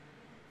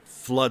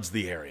floods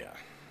the area.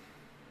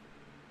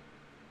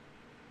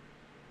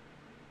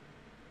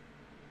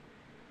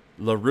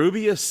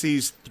 LaRubia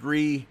sees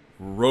 3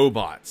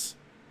 robots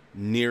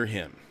near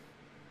him.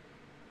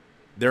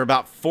 They're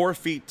about 4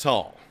 feet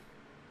tall.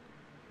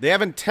 They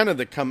have antennae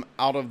that come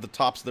out of the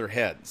tops of their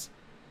heads.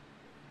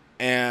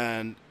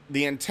 And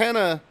the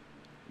antenna,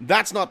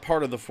 that's not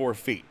part of the 4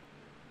 feet.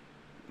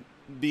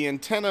 The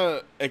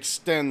antenna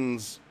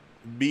extends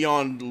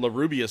beyond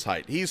LaRubia's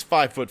height. He's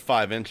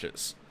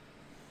 5'5".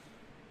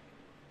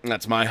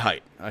 That's my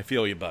height. I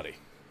feel you, buddy.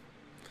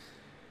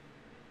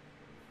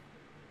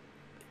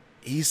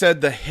 He said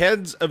the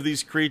heads of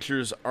these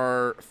creatures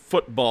are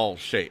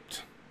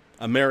football-shaped.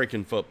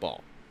 American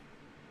football.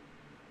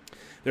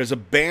 There's a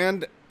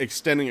band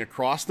extending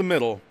across the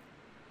middle,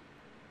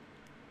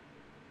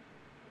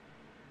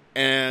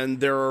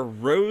 and there are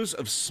rows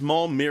of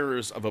small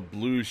mirrors of a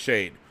blue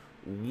shade.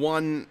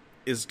 One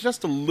is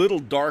just a little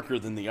darker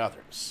than the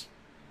others.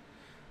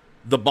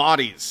 The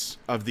bodies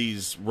of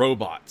these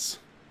robots,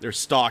 they're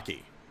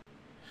stocky.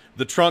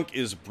 The trunk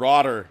is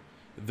broader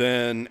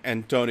than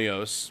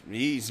Antonio's.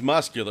 He's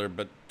muscular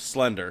but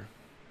slender.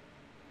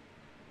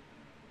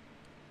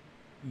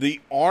 The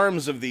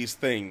arms of these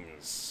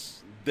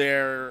things,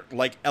 they're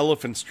like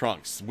elephants'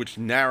 trunks, which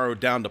narrow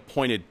down to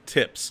pointed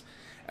tips,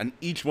 and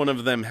each one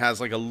of them has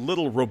like a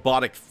little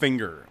robotic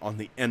finger on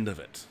the end of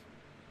it.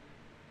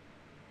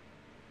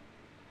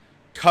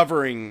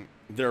 Covering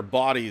their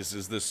bodies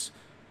is this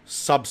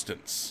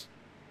substance.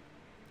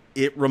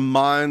 It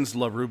reminds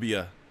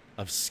LaRubia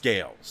of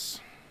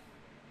scales.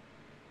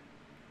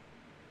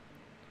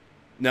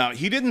 Now,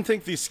 he didn't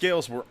think these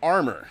scales were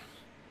armor.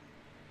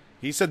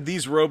 He said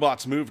these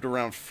robots moved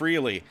around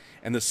freely,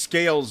 and the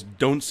scales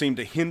don't seem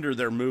to hinder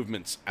their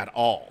movements at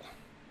all.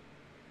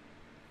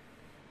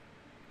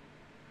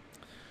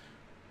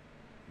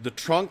 The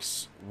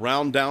trunks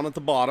round down at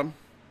the bottom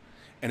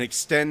and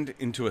extend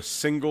into a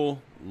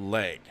single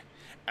leg.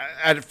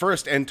 At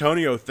first,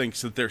 Antonio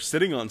thinks that they're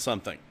sitting on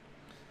something.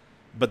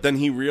 But then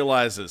he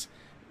realizes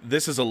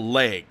this is a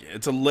leg.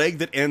 It's a leg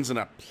that ends in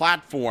a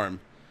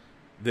platform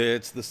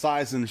that's the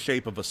size and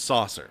shape of a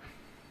saucer.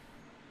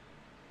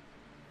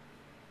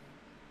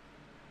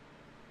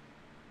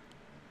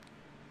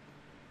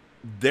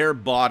 Their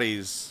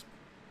bodies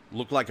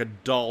look like a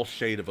dull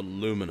shade of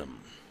aluminum.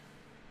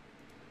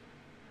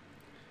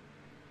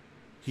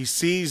 He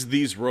sees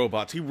these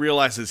robots. He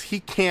realizes he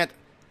can't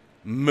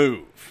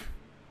move.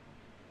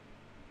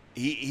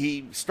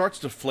 He starts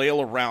to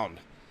flail around.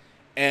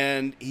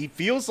 And he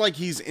feels like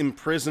he's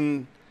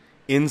imprisoned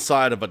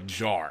inside of a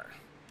jar.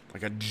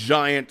 Like a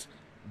giant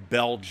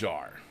bell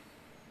jar.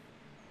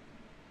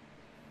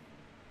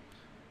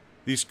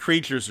 These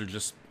creatures are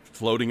just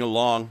floating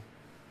along.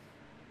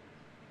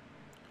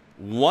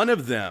 One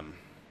of them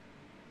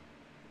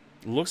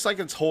looks like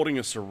it's holding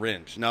a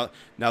syringe. Now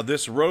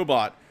this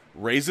robot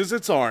raises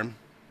its arm,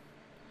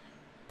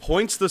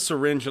 points the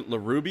syringe at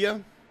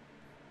LaRubia.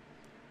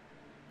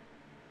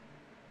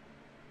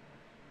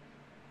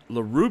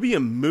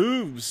 LaRubia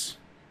moves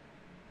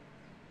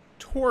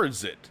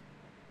towards it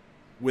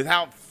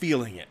without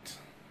feeling it.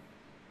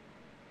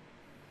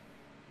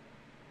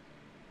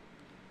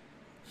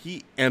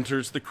 He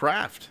enters the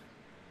craft.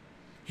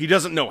 He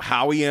doesn't know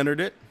how he entered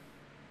it.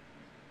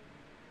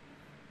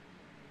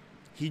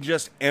 He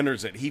just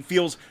enters it. He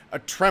feels a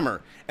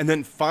tremor and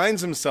then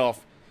finds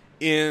himself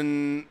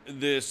in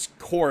this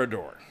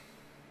corridor.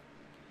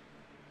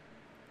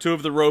 2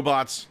 of the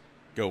robots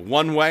go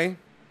one way.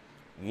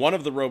 One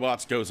of the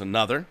robots goes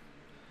another.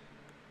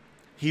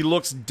 He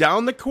looks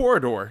down the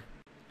corridor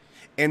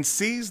and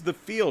sees the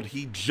field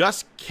he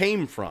just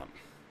came from.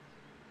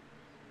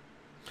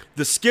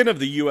 The skin of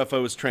the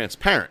UFO is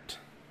transparent.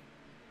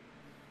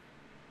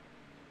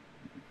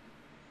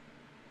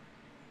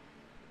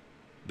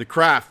 The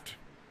craft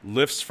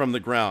lifts from the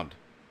ground.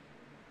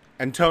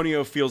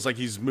 Antonio feels like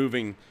he's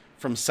moving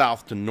from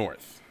south to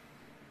north.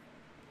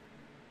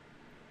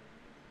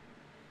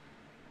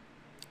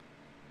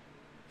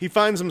 He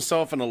finds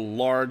himself in a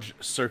large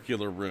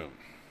circular room.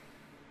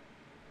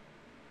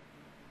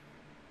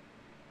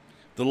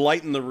 The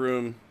light in the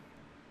room,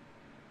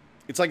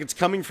 it's like it's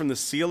coming from the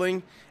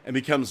ceiling and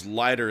becomes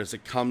lighter as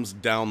it comes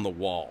down the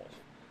wall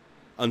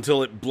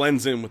until it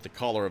blends in with the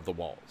color of the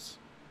walls.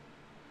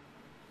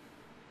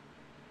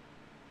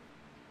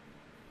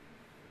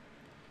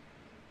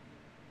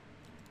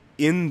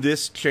 In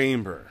this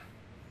chamber,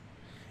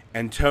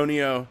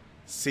 Antonio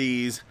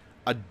sees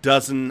a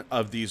dozen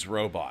of these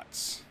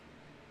robots.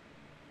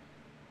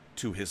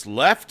 To his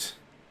left,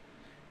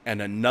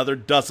 and another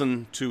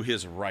dozen to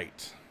his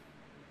right.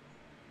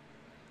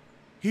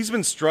 He's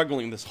been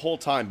struggling this whole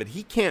time, but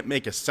he can't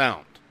make a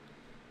sound.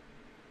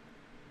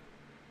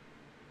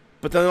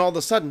 But then all of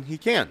a sudden, he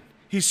can.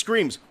 He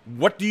screams,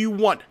 "What do you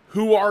want?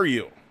 Who are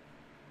you?"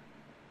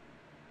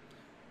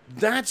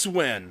 That's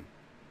when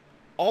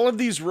all of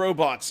these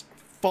robots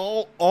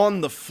fall on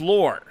the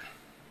floor.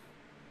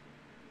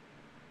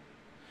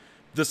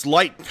 This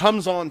light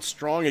comes on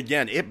strong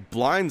again. It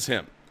blinds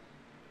him.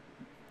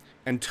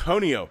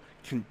 Antonio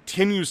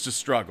continues to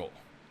struggle.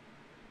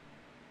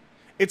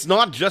 It's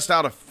not just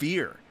out of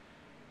fear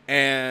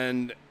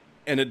and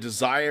and a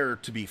desire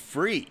to be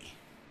free.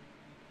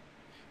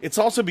 It's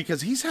also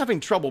because he's having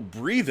trouble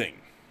breathing.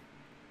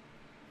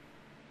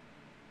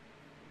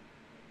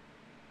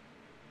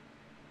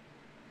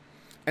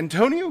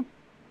 Antonio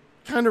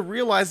kind of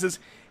realizes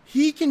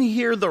he can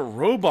hear the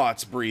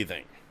robots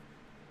breathing.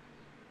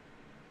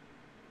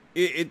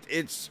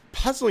 It's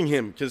puzzling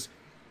him because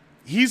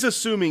he's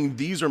assuming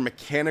these are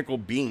mechanical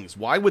beings.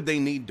 Why would they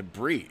need to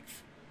breathe?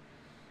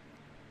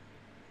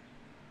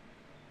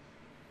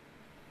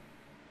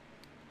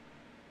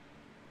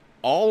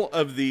 All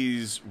of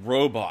these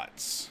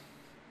robots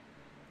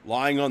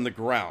lying on the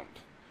ground,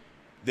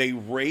 they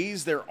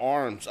raise their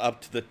arms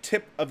up to the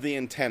tip of the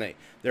antennae.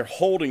 They're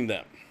holding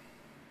them.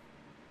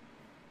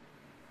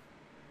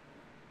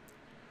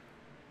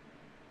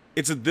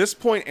 It's at this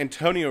point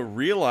Antonio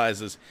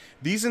realizes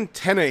these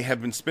antennae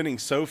have been spinning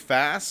so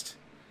fast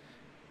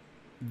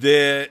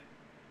that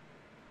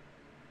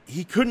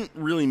he couldn't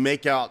really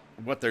make out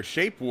what their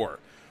shape were.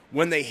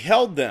 When they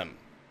held them,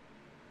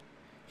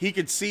 he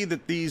could see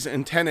that these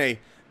antennae,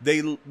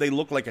 they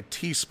look like a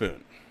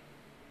teaspoon.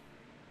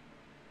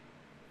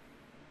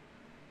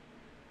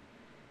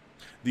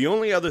 The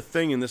only other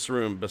thing in this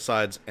room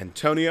besides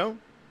Antonio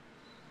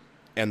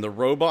and the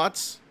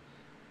robots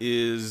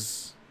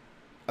is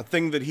a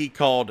thing that he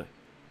called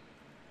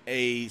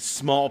a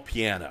small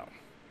piano.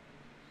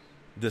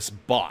 This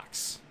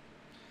box.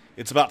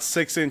 It's about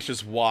 6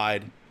 inches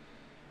wide.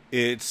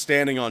 It's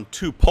standing on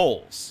 2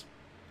 poles.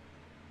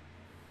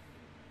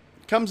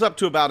 It comes up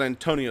to about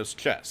Antonio's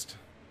chest.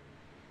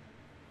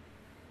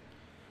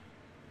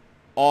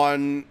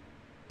 On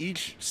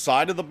each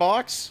side of the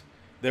box,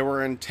 there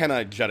were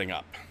antennae jutting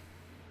up.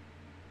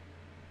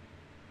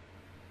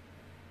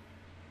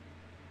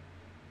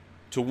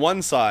 To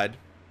one side,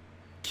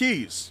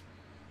 keys.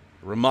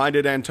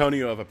 Reminded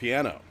Antonio of a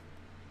piano.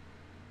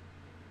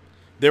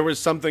 There was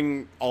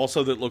something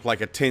also that looked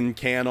like a tin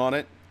can on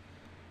it.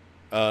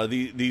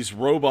 These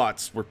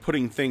robots were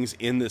putting things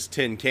in this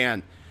tin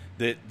can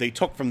that they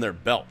took from their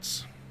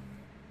belts.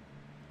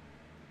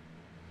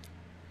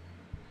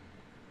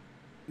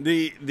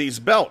 These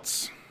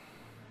belts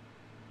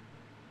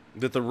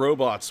that the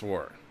robots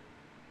wore,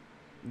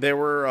 they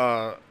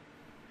were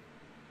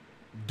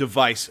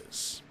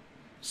devices,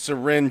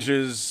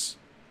 syringes,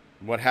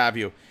 what have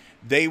you.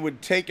 They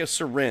would take a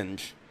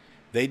syringe,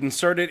 they'd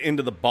insert it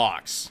into the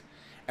box,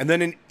 and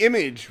then an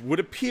image would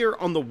appear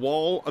on the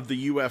wall of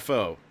the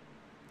UFO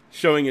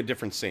showing a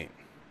different scene.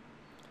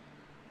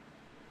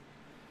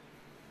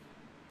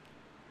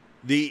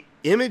 The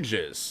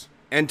images,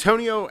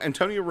 Antonio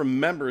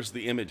remembers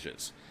the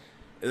images.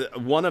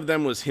 One of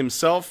them was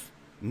himself,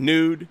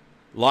 nude,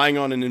 lying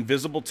on an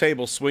invisible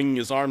table, swinging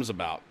his arms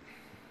about.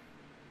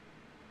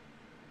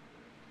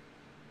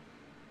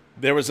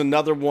 There was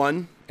another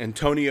one,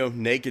 Antonio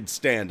naked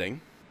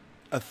standing.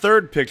 A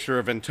third picture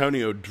of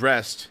Antonio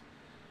dressed,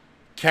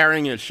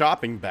 carrying a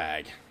shopping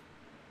bag,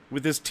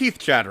 with his teeth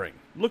chattering,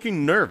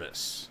 looking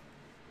nervous.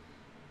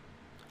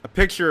 A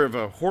picture of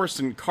a horse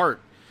and cart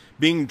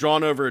being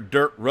drawn over a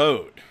dirt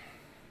road.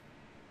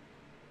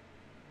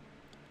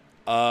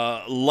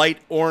 A light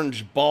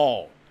orange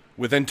ball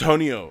with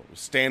Antonio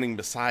standing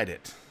beside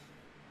it.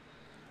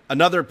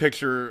 Another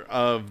picture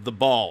of the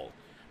ball,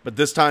 but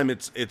this time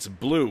it's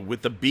blue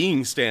with the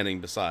being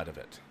standing beside of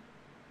it.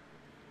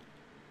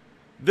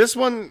 This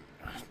one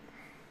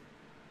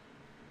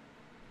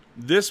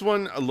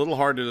a little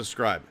hard to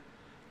describe.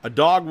 A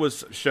dog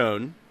was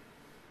shown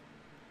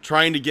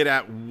trying to get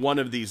at one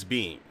of these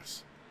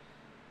beings.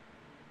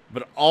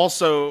 But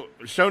also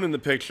shown in the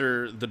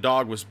picture, the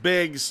dog was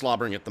big,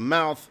 slobbering at the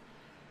mouth,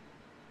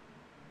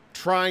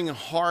 trying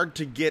hard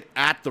to get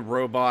at the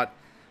robot,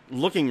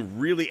 looking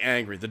really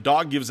angry. The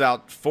dog gives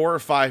out 4 or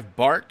 5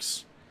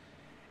 barks,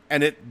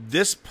 and at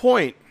this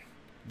point,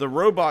 the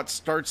robot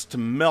starts to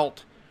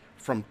melt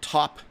from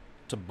top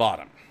to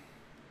bottom.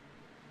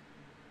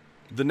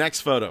 The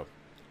next photo,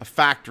 a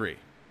factory,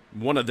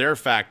 one of their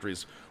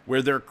factories,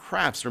 where their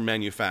crafts are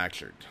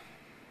manufactured.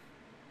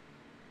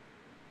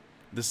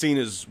 The scene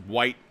is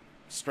white,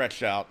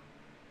 stretched out.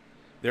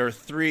 There are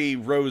 3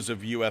 rows of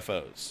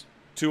UFOs.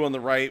 2 on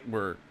the right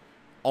were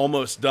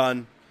almost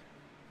done.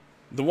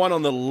 The one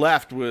on the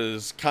left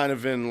was kind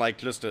of in like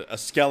just a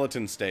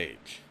skeleton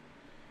stage.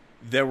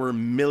 There were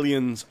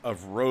millions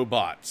of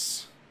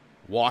robots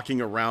walking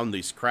around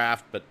these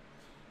craft, but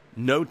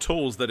no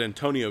tools that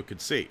Antonio could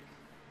see.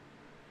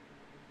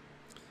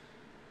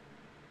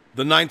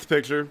 The 9th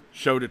picture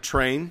showed a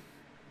train.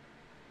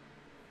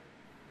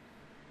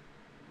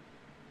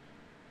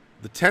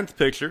 The 10th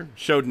picture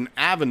showed an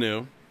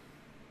avenue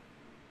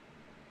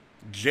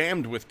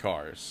jammed with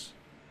cars.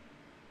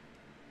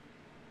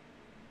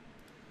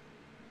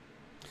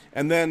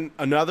 And then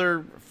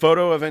another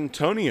photo of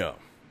Antonio,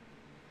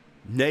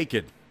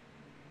 naked,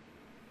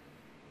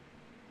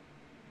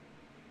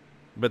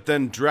 but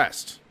then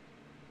dressed,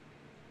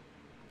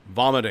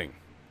 vomiting,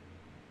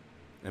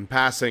 and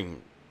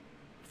passing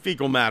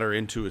fecal matter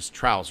into his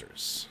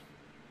trousers.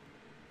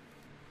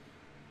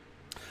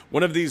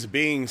 One of these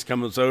beings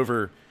comes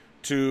over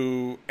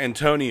to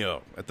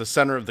Antonio at the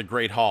center of the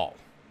Great Hall.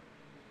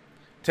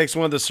 Takes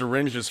one of the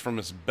syringes from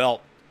his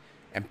belt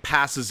and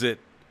passes it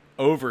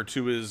over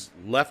to his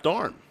left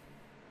arm.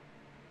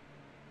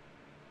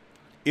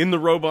 In the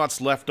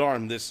robot's left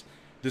arm, this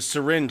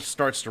syringe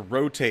starts to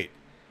rotate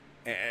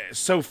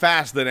so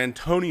fast that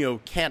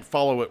Antonio can't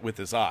follow it with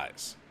his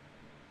eyes.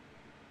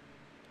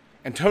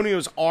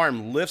 Antonio's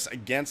arm lifts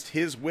against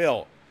his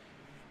will,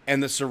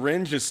 and the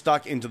syringe is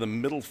stuck into the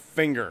middle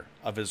finger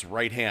of his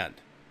right hand,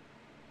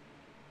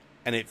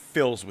 and it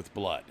fills with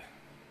blood.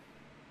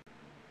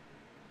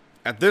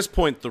 At this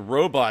point, the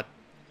robot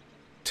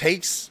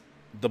takes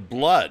the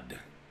blood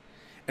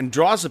and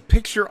draws a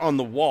picture on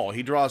the wall.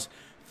 He draws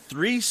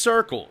 3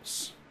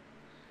 circles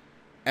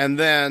and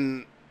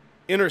then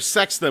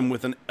intersects them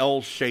with an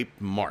L-shaped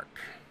mark.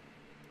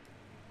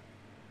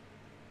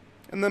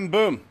 And then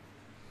boom,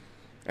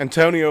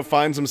 Antonio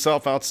finds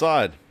himself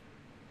outside.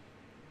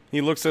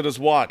 He looks at his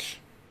watch.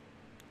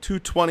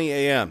 2:20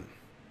 a.m.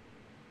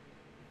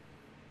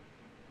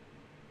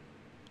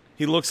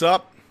 He looks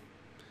up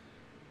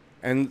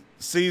and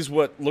sees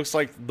what looks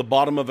like the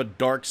bottom of a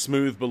dark,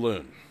 smooth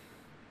balloon.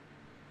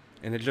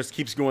 And it just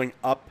keeps going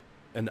up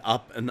and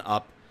up and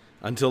up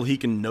until he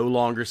can no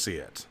longer see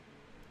it.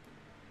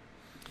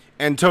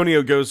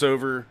 Antonio goes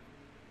over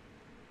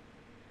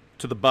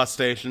to the bus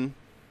station,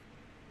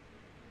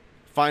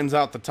 finds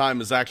out the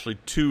time is actually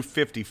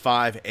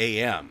 2:55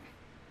 a.m.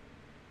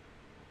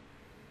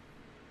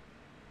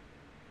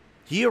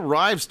 He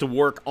arrives to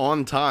work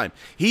on time.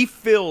 He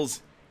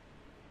feels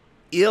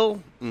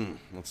ill.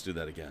 Let's do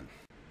that again.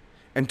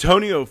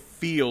 Antonio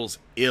feels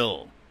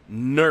ill,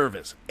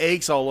 nervous,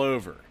 aches all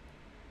over.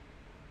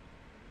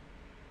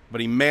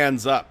 But he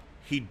mans up.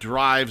 He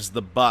drives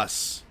the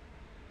bus,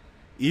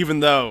 even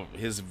though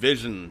his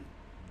vision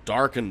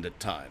darkened at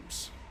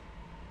times.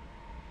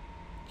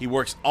 He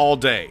works all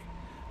day.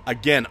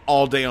 Again,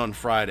 all day on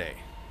Friday.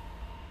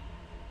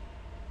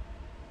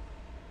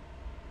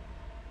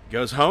 He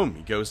goes home.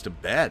 He goes to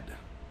bed.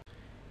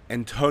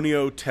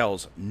 Antonio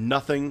tells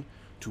nothing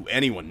to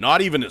anyone,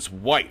 not even his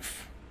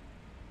wife.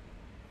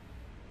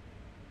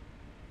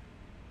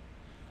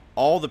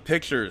 All the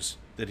pictures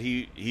that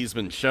he's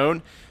been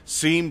shown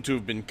seem to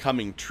have been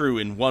coming true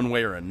in one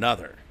way or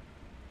another.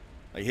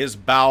 Like, his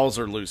bowels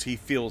are loose. He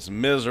feels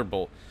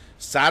miserable.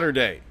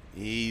 Saturday,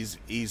 he's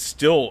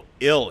still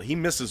ill. He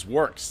misses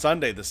work.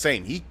 Sunday, the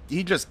same.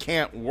 He just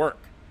can't work.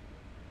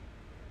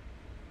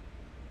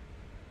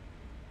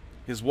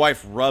 His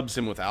wife rubs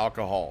him with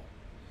alcohol,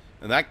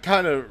 and that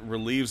kind of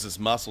relieves his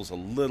muscles a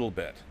little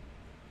bit.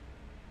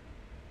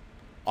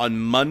 On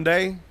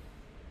Monday,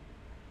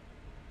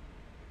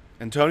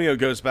 Antonio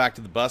goes back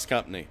to the bus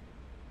company.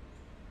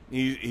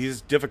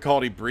 He's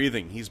difficulty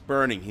breathing. He's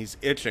burning. He's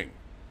itching.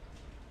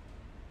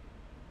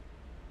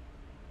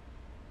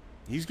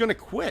 He's going to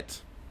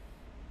quit.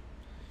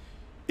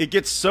 It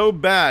gets so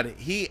bad,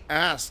 he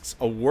asks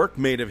a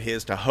workmate of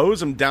his to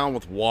hose him down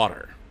with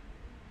water.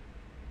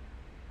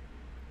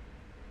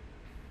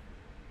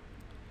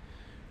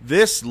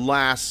 This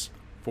lasts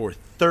for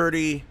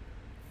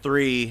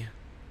 33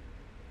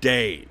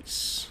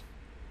 days.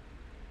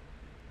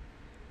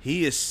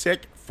 He is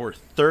sick for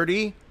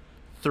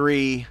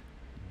 33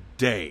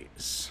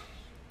 days.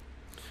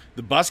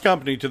 The bus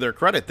company, to their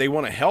credit, they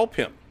want to help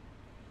him.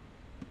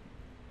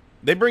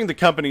 They bring the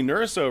company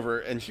nurse over,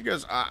 and she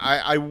goes,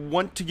 I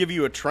want to give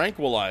you a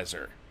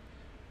tranquilizer.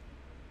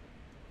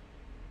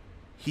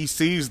 He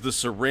sees the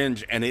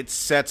syringe, and it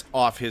sets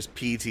off his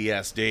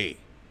PTSD.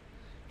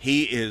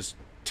 He is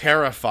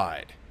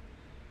terrified.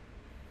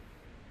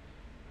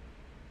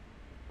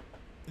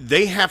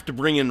 They have to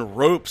bring in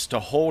ropes to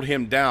hold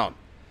him down.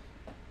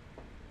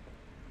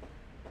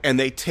 And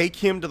they take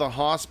him to the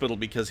hospital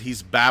because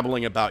he's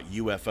babbling about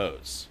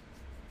UFOs.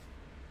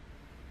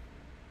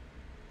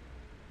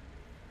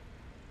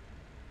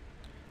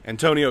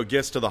 Antonio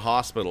gets to the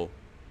hospital,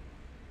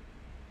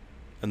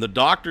 and the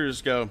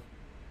doctors go,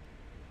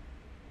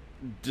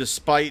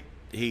 despite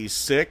he's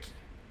sick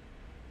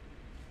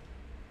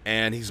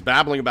and he's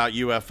babbling about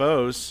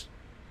UFOs,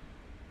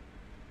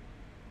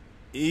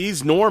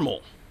 he's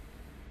normal.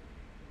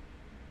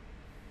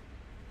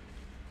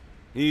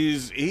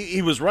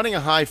 He was running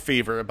a high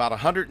fever, about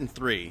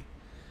 103.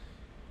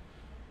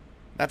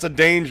 That's a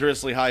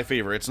dangerously high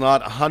fever. It's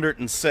not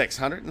 106.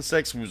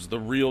 106 was the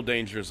real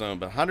danger zone,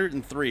 but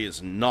 103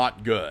 is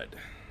not good.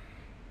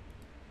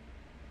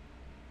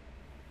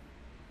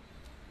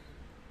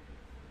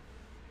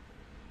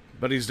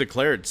 But he's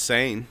declared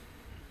sane.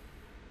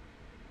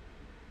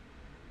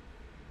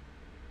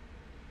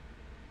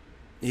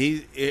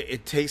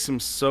 It takes him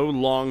so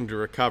long to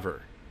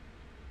recover.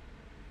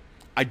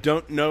 I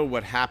don't know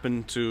what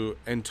happened to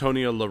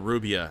Antonio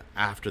LaRubia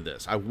after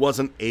this. I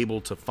wasn't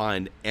able to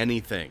find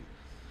anything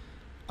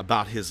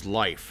about his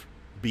life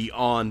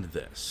beyond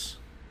this.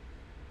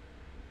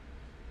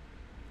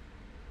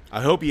 I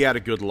hope he had a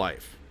good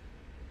life.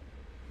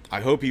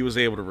 I hope he was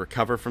able to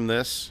recover from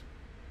this.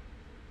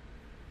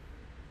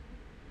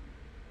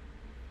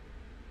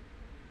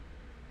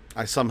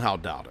 I somehow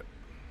doubt it.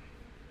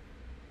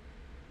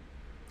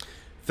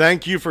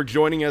 Thank you for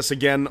joining us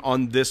again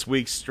on this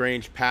week's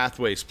Strange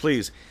Pathways.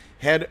 Please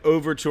head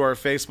over to our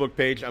Facebook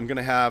page. I'm going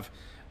to have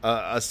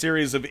a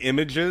series of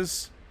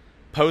images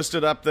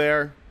posted up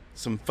there,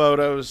 some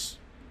photos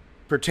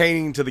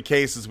pertaining to the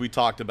cases we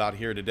talked about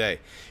here today.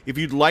 If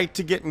you'd like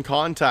to get in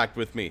contact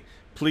with me,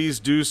 please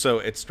do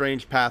so at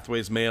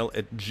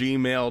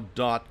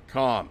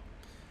strangepathwaysmail@gmail.com.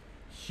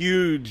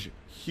 Huge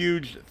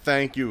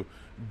thank you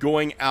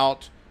going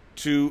out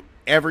to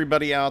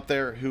everybody out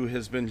there who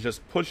has been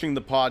just pushing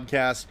the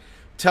podcast,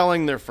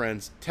 telling their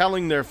friends,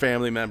 telling their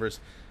family members.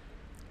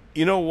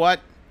 You know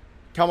what?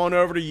 Come on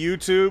over to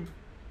YouTube,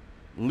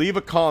 leave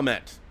a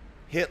comment,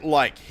 hit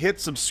like, hit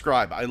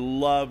subscribe. I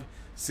love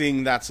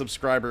seeing that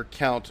subscriber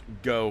count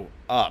go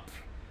up.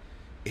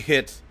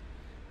 It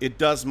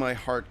does my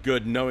heart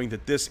good knowing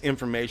that this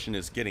information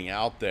is getting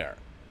out there.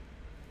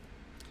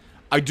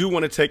 I do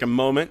want to take a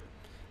moment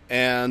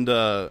and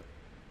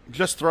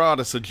just throw out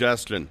a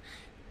suggestion.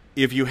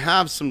 If you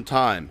have some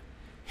time,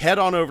 head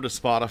on over to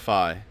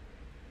Spotify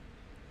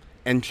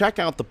and check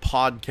out the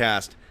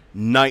podcast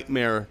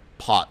Nightmare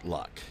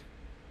Potluck.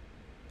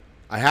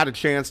 I had a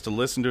chance to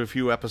listen to a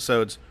few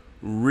episodes,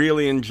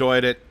 really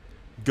enjoyed it.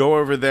 Go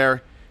over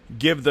there,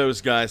 give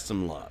those guys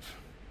some love.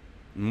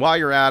 And while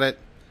you're at it,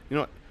 you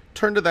know what?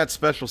 Turn to that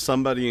special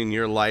somebody in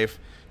your life,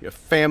 your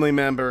family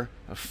member,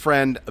 a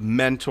friend, a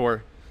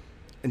mentor,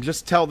 and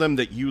just tell them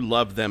that you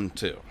love them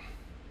too.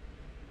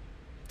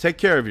 Take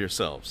care of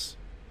yourselves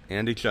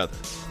and each other.